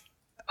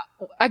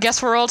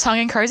guess we're all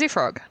tonguing Crazy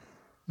Frog.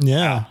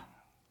 Yeah.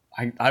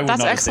 I would That's not have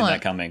seen excellent.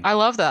 that coming. I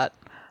love that.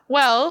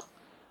 Well,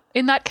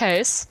 in that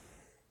case,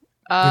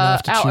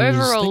 have to our choose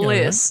overall Stinger,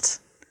 right?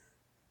 list.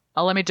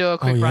 Let me do a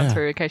quick run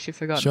through in case you've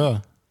forgotten.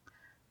 Sure.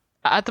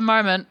 At the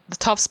moment, the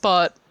top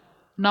spot,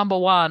 number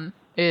one,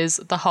 is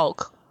the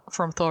Hulk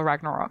from Thor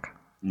Ragnarok.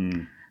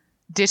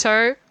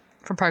 Ditto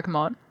from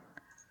Pokemon.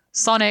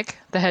 Sonic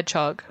the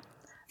Hedgehog.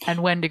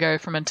 And Wendigo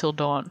from Until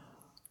Dawn.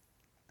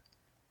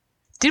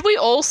 Did we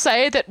all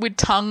say that we'd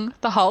tongue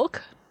the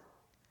Hulk?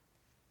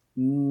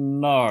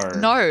 No.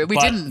 No, we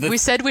But didn't. We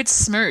said we'd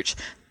smooch.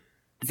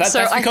 That's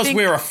because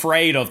we're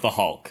afraid of the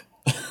Hulk.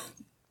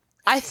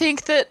 I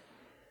think that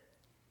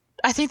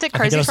Crazy it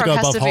has to Frog go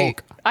has above to be.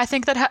 Hulk. I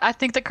think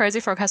that Crazy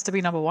Frog has to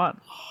be number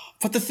one.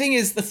 But the thing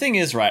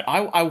is, right,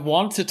 I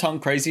want to tongue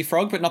Crazy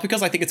Frog, but not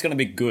because I think it's going to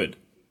be good.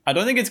 I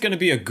don't think it's going to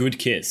be a good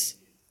kiss.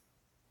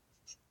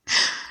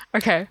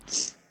 Okay.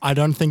 I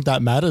don't think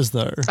that matters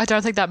though. I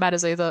don't think that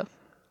matters either.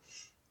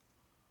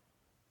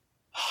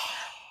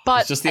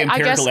 But It's just the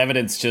empirical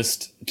evidence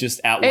just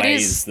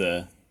outweighs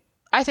the...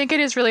 I think it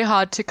is really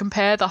hard to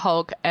compare the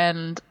Hulk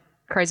and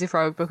Crazy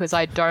Frog because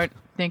I don't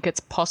think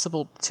it's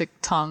possible to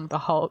tongue the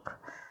Hulk.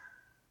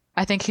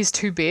 I think he's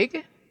too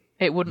big.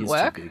 It wouldn't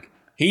work. Too big.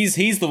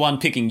 He's the one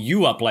picking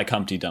you up like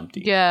Humpty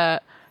Dumpty. Yeah.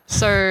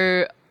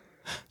 So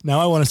Now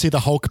I want to see the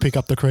Hulk pick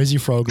up the Crazy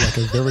Frog like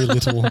a very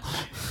little.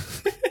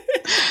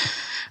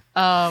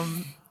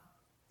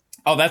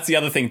 Oh, that's the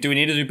other thing. Do we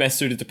need to do best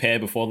suited to pair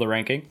before the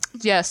ranking?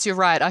 yes, you're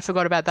right. I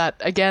forgot about that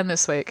again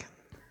this week.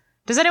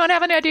 Does anyone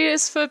have any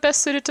ideas for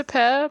best suited to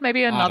pair?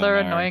 Maybe another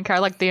don't know. annoying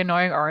character, like the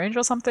annoying orange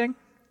or something?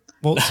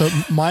 Well, so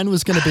mine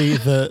was going to be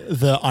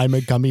the I'm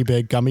a gummy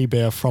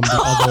bear from the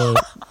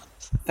other.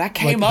 That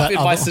came Like up that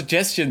in my other-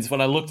 suggestions when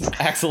I looked at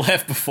Axel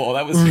F before.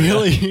 That was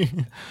Really?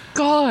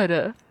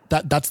 God.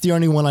 That's the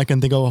only one I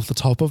can think of off the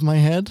top of my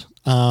head.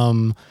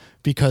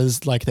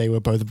 because like they were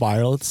both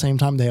viral at the same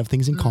time. They have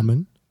things in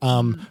common.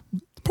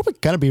 Probably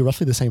going to be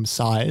roughly the same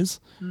size.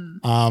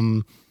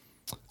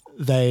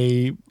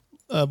 They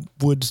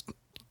would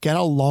get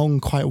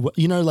along quite well.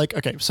 You know, like,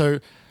 okay, so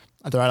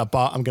they're at a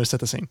bar. I'm going to set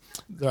the scene.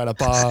 They're at a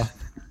bar.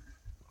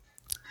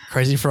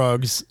 Crazy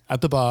Frog's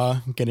at the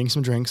bar getting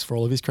some drinks for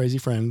all of his crazy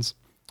friends.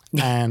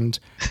 And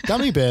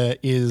Gummy Bear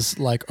is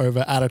like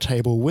over at a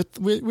table with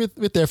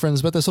their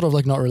friends, but they're sort of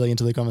like not really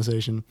into the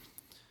conversation.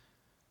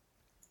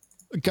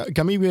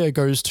 Gummy Bear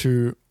goes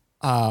to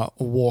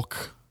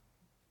walk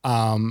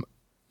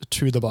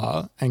to the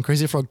bar, and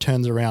Crazy Frog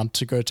turns around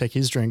to go take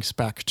his drinks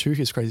back to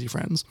his crazy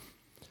friends.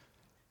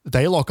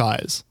 They lock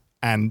eyes,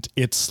 and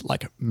it's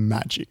like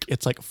magic.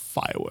 It's like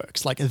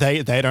fireworks. Like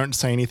they don't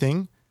say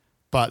anything,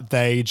 but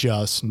they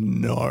just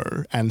know.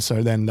 And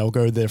so then they'll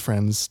go to their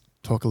friends,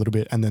 talk a little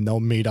bit, and then they'll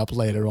meet up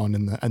later on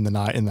in the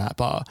night in that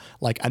bar.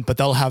 But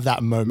they'll have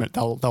that moment.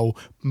 They'll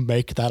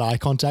make that eye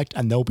contact,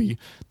 and there'll be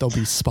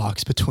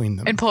sparks between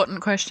them.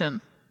 Important question: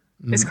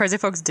 is Crazy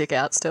Frog's dick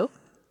out still?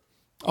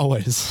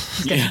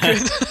 Always. Okay,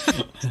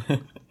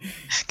 good.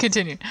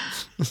 Continue.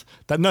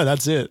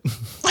 That's it.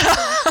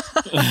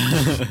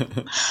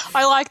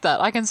 I like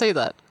that. I can see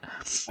that.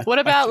 What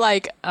about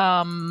like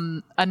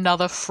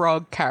another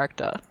frog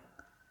character?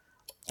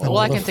 All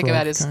I can think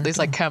about is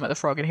like Kermit the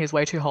Frog, and he's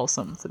way too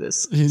wholesome for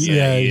this.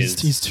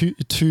 He's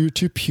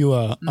too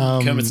pure.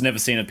 Kermit's never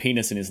seen a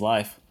penis in his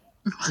life.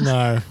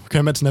 No,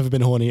 Kermit's never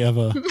been horny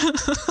ever.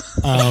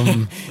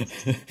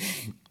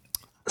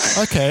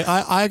 Okay,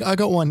 I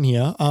got one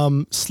here.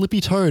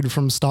 Slippy Toad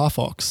from Star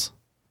Fox.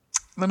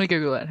 Let me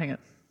Google it. Hang on.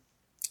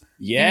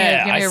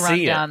 Yeah, give me a rundown. I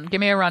see it.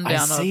 Give me a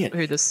rundown of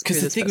who this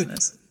person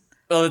is.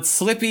 Well, it's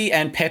Slippy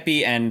and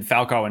Peppy and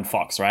Falco and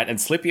Fox, right? And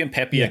Slippy and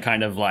Peppy are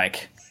kind of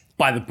like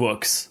by the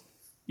books,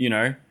 you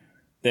know.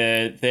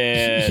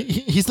 They're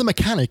he's the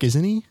mechanic,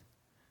 isn't he?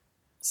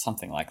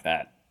 Something like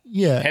that.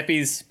 Yeah.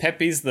 Peppy's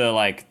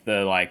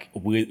the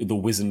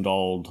wizened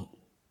old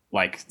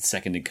like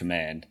second in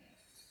command.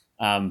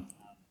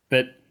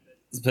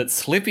 But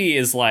Slippy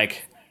is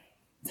like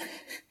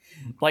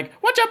watch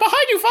out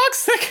behind you,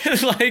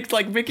 Fox!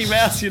 like Mickey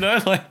Mouse, you know,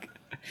 like.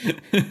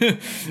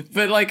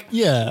 But like,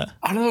 yeah,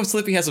 I don't know if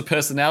Slippy has a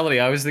personality.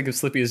 I always think of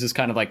Slippy as just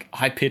kind of like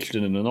high pitched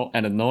and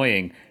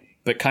annoying,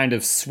 but kind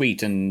of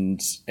sweet and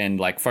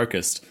like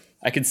focused.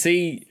 I could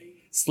see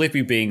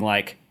Slippy being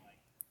like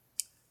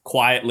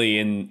quietly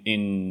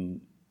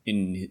in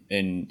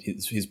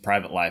his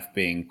private life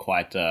being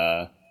quite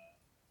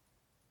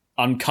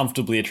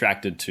uncomfortably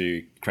attracted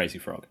to Crazy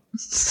Frog.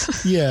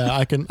 Yeah,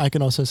 I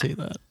can also see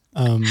that.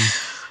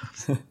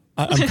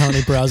 I'm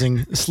currently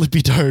browsing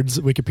Slippy Toad's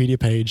Wikipedia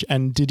page,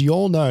 and did you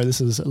all know,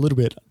 this is a little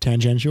bit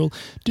tangential,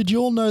 did you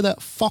all know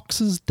that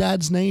Fox's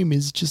dad's name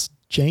is just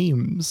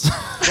James?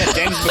 Yeah,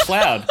 James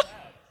McLeod.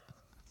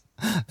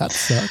 That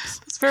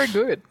sucks. It's very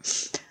good.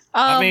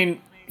 I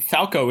mean,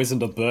 Falco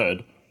isn't a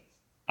bird.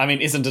 I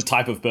mean, isn't a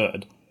type of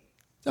bird.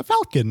 A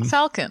falcon.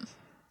 Falcon.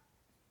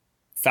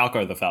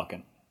 Falco the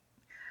Falcon.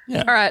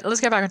 Yeah. All right,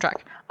 let's get back on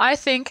track. I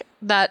think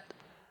that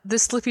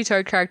this Slippy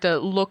Toad character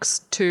looks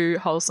too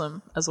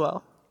wholesome as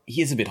well.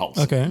 He is a bit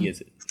wholesome. Okay. He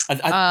is.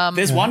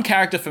 There's one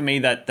character for me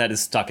that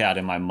is stuck out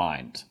in my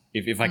mind.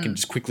 If I can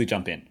just quickly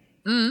jump in.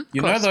 You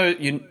know though,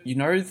 you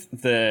know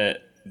the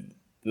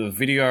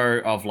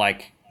video of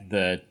like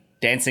the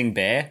dancing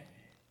bear,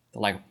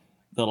 the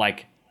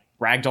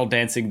ragdoll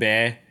dancing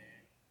bear.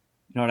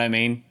 You know what I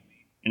mean?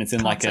 And it's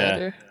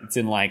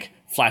in like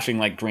flashing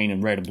like green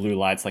and red and blue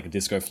lights like a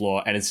disco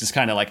floor, and it's just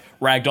kind of like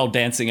ragdoll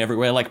dancing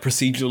everywhere, like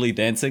procedurally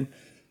dancing.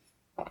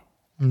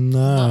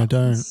 No, I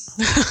don't.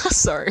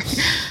 Sorry.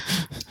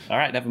 All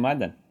right, never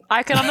mind then.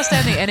 I can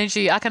understand the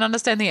energy. I can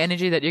understand the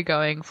energy that you're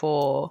going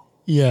for.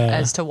 Yeah.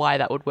 As to why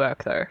that would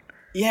work, though.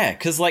 Yeah,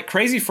 because like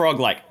Crazy Frog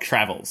like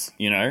travels,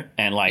 you know,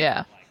 and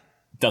like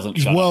doesn't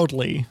shut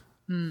worldly.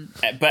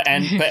 Up. But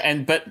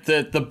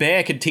the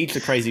bear can teach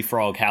the Crazy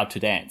Frog how to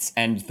dance,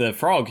 and the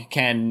frog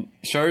can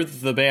show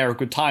the bear a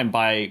good time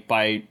by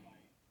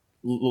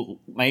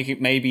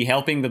maybe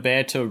helping the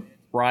bear to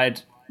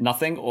ride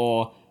nothing,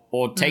 or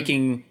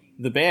taking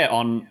the bear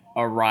on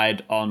a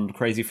ride on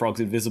Crazy Frog's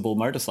invisible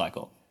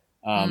motorcycle.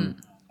 I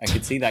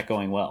could see that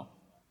going well.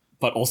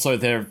 But also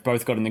they've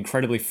both got an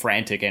incredibly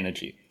frantic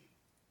energy.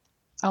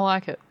 I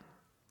like it.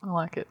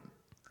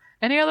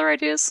 Any other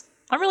ideas?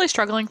 I'm really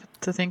struggling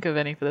to think of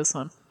any for this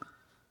one.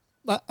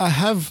 I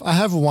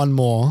have one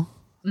more.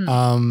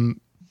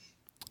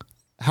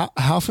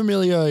 How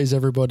familiar is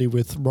everybody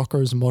with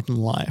Rocko's Modern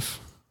Life?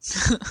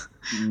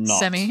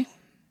 Semi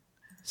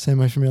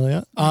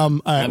familiar.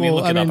 Let me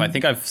look it up. I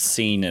think I've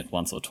seen it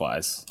once or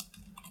twice.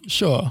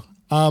 Sure.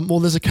 Well,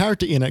 there's a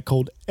character in it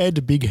called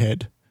Ed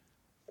Bighead.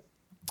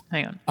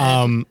 Hang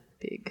on.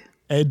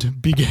 Ed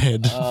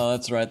Bighead. Oh,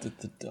 that's right.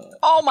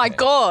 Oh my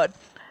god,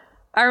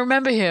 I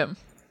remember him.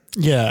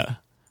 Yeah.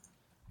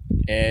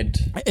 Ed.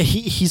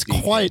 He's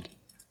quite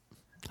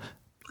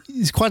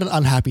an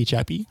unhappy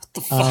chappy. What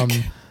the fuck?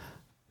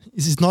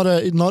 He's not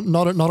a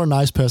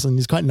nice person.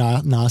 He's quite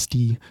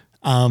nasty.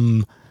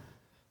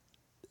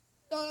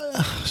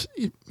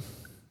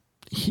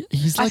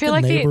 he's like I feel a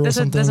like neighbor or there's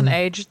an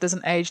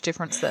something. age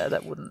difference there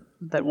that wouldn't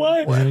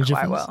Why? work Is there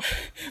quite any well.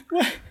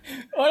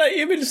 On an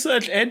image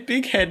search, Ed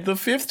Bighead, the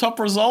 5th top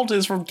result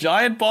is from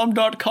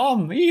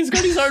giantbomb.com. He's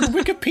got his own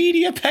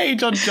Wikipedia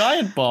page on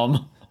Giant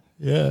Bomb.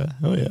 Yeah.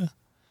 Oh yeah.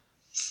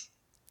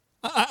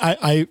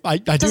 I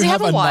do Does he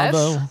have a wife?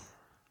 another.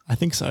 I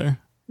think so.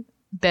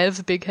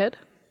 Bev Bighead.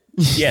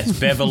 Yes,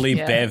 Beverly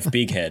Yeah. Bev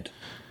Bighead.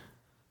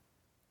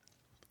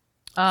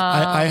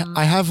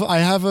 I have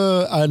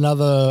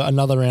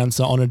another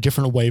answer on a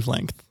different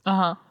wavelength.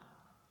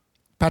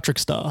 Patrick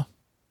Star.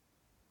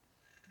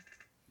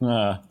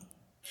 Huh.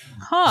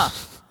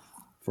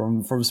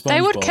 From SpongeBob.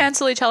 They would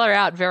cancel each other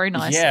out very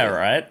nicely. Yeah,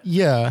 right?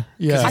 Yeah.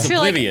 He's I feel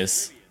like-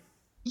 oblivious.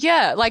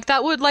 Yeah, like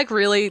that would like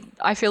really.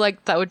 I feel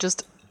like that would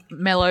just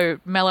mellow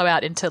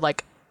out into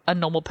like a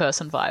normal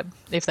person vibe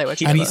if they were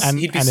together.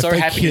 He'd be and so if they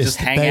happy to kissed, just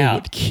hang they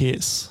out. would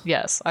kiss.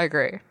 Yes, I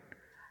agree.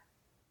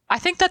 I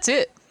think that's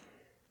it.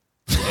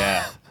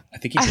 Yeah. I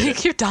think he I did think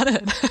it. you've done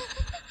it.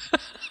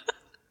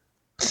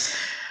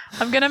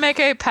 I'm gonna make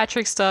a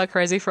Patrick Star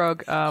Crazy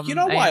Frog You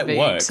know why it AMV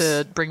works?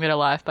 to Bring Me to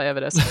Life by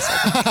Evanescence.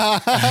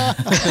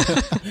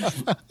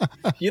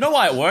 You know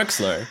why it works,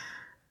 though?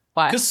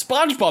 Why? Because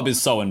SpongeBob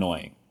is so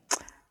annoying.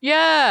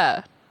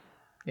 Yeah.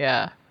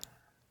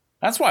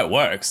 That's why it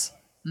works.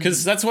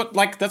 Because that's what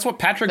The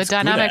Patrick's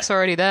dynamic's good at.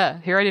 already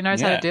there. He already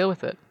knows how Yeah. to deal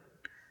with it.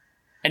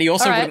 And he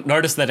also All right. wouldn't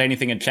notice that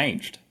anything had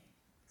changed.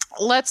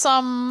 Let's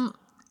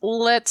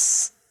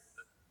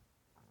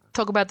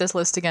talk about this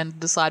list again,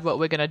 decide what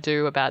we're going to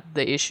do about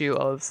the issue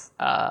of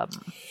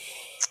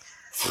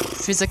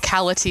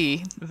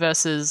physicality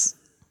versus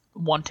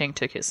wanting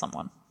to kiss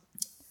someone.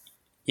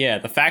 Yeah,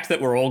 the fact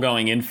that we're all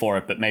going in for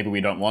it, but maybe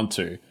we don't want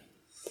to.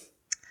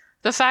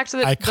 The fact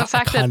that I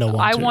kinda want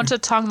I to. want to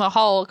tongue the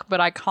Hulk, but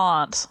I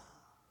can't,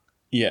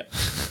 Yeah.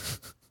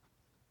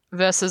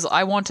 versus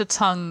I want to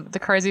tongue the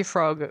Crazy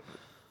Frog,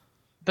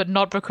 but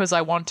not because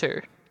I want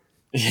to.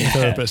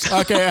 Therapist.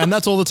 Okay, and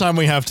that's all the time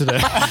we have today.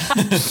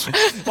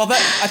 Well,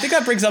 I think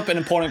that brings up an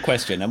important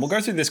question, and we'll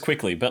go through this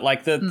quickly. But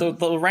like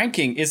the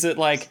ranking, is it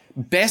like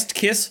best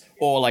kiss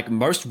or like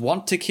most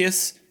want to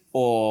kiss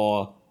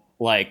or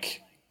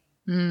like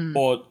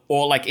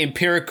or like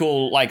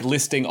empirical like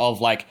listing of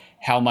like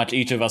how much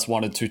each of us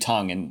wanted to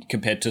tongue and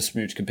compared to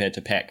smooch compared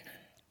to peck?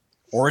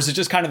 Or is it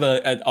just kind of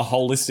a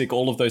holistic,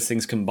 all of those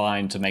things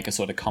combined to make a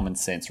sort of common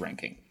sense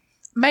ranking?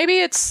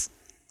 Maybe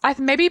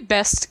maybe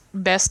best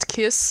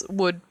kiss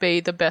would be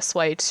the best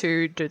way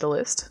to do the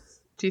list.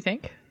 Do you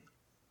think?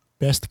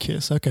 Best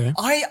kiss. Okay.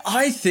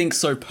 I think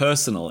so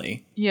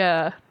personally.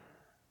 Yeah.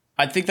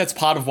 I think that's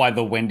part of why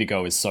the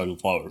Wendigo is so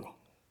low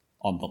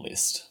on the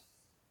list.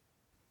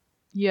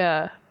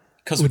 Yeah.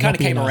 Because we Would kind not of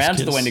be a came nice around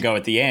to the kiss. Wendigo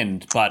at the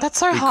end, but That's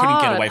so we couldn't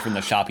get hard. away from the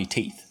Sharpie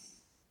teeth.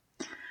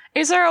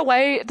 Is there a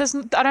way? I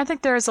don't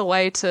think there is a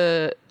way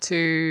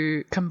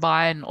to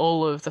combine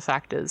all of the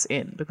factors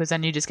in, because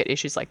then you just get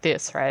issues like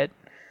this, right?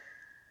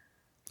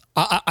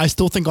 I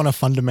still think on a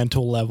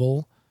fundamental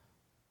level,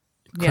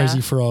 Crazy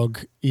Yeah.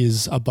 Frog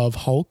is above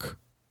Hulk.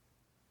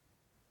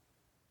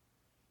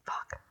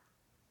 Fuck.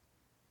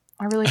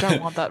 I really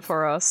don't want that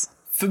for us.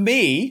 For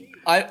me,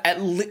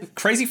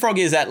 Crazy Frog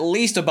is at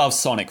least above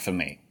Sonic for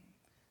me.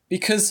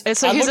 Because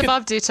He's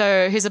above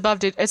Ditto. He's above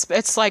Ditto.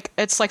 It's like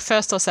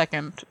first or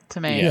second to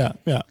me. Yeah.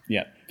 Yeah.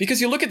 Yeah. Because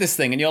you look at this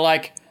thing and you're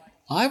like,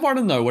 I want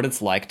to know what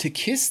it's like to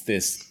kiss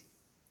this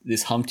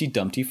Humpty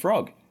Dumpty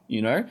frog,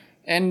 you know?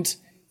 And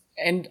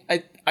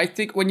I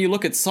think when you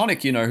look at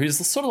Sonic, you know, who's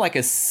sort of like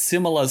a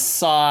similar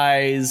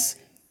size,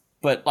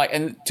 but like,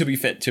 and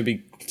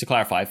to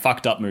clarify,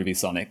 fucked up movie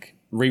Sonic,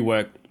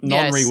 non-reworked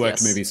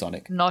yes. movie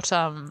Sonic Not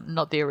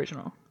the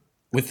original.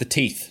 with the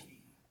teeth.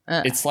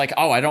 It's like,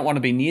 oh, I don't want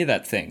to be near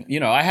that thing. You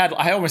know,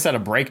 I almost had a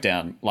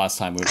breakdown last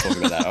time we were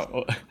talking about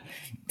that.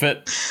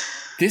 But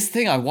this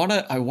thing, I want to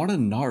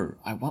know.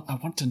 I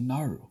want to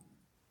know.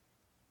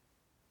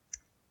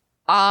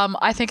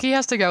 I think he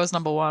has to go as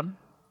number one.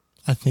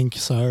 I think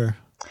so.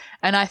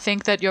 And I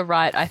think that you're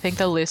right. I think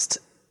the list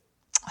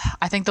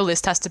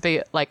has to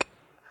be like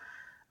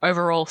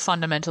overall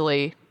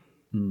fundamentally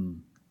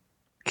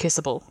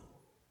kissable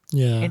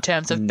Yeah. in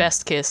terms of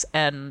best kiss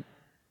and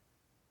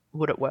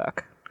would it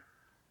work?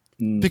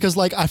 Because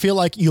like I feel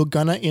like you're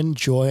gonna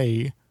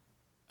enjoy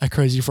a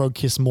Crazy Frog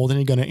kiss more than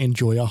you're gonna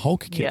enjoy a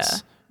Hulk kiss. Yeah.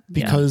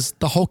 Because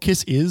the Hulk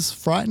kiss is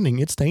frightening.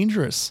 It's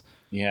dangerous.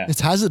 Yeah.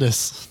 It's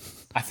hazardous.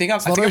 I think I'm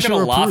not going to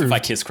OSHA laugh if I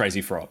approved. kiss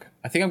Crazy Frog.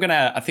 I think I'm going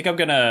to start You're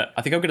gonna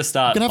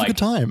have like, a good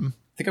time.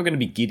 I think I'm going to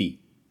be giddy.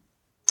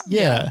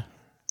 Yeah.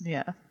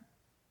 Yeah.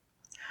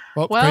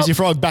 Well, Well- Crazy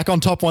Frog back on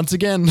top once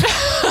again.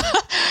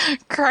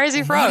 Crazy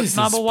What Frog, is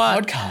number this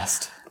one.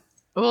 podcast?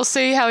 We'll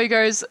see how he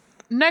goes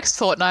next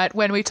fortnight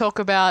when we talk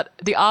about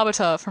the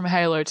Arbiter from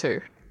Halo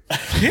 2.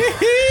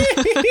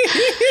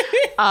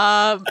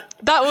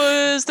 That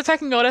was the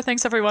Pecking Order.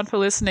 Thanks everyone for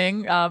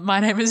listening. My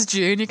name is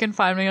June. You can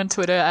find me on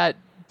Twitter at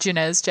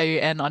Junez,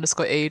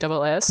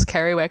 JUN_ESS.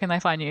 Kerry, where can they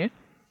find you?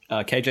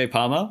 KJ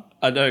Palmer.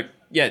 No.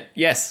 Yeah.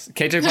 Yes.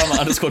 KJ Palmer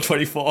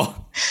 _24.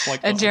 Oh my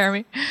And God.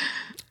 Jeremy.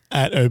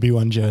 At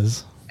Obi-Wan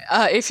Jez.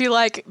 If you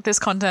like this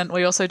content,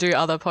 we also do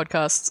other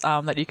podcasts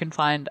that you can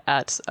find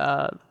at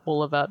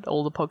all the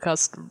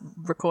podcast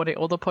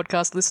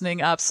listening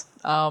apps.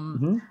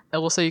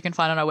 Also, you can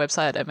find on our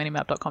website at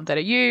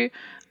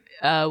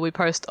minimap.com.au. We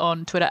post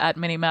on Twitter at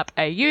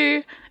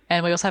minimapau,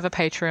 and we also have a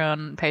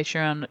Patreon,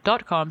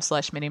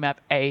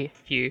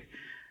 patreon.com/minimapau.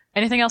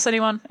 Anything else,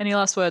 anyone? Any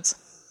last words?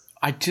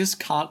 I just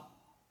can't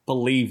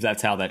believe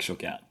that's how that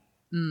shook out.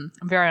 I'm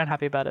very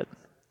unhappy about it.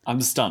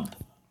 I'm stunned.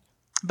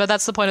 But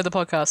that's the point of the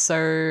podcast,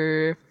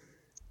 so...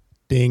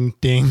 Ding,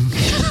 ding.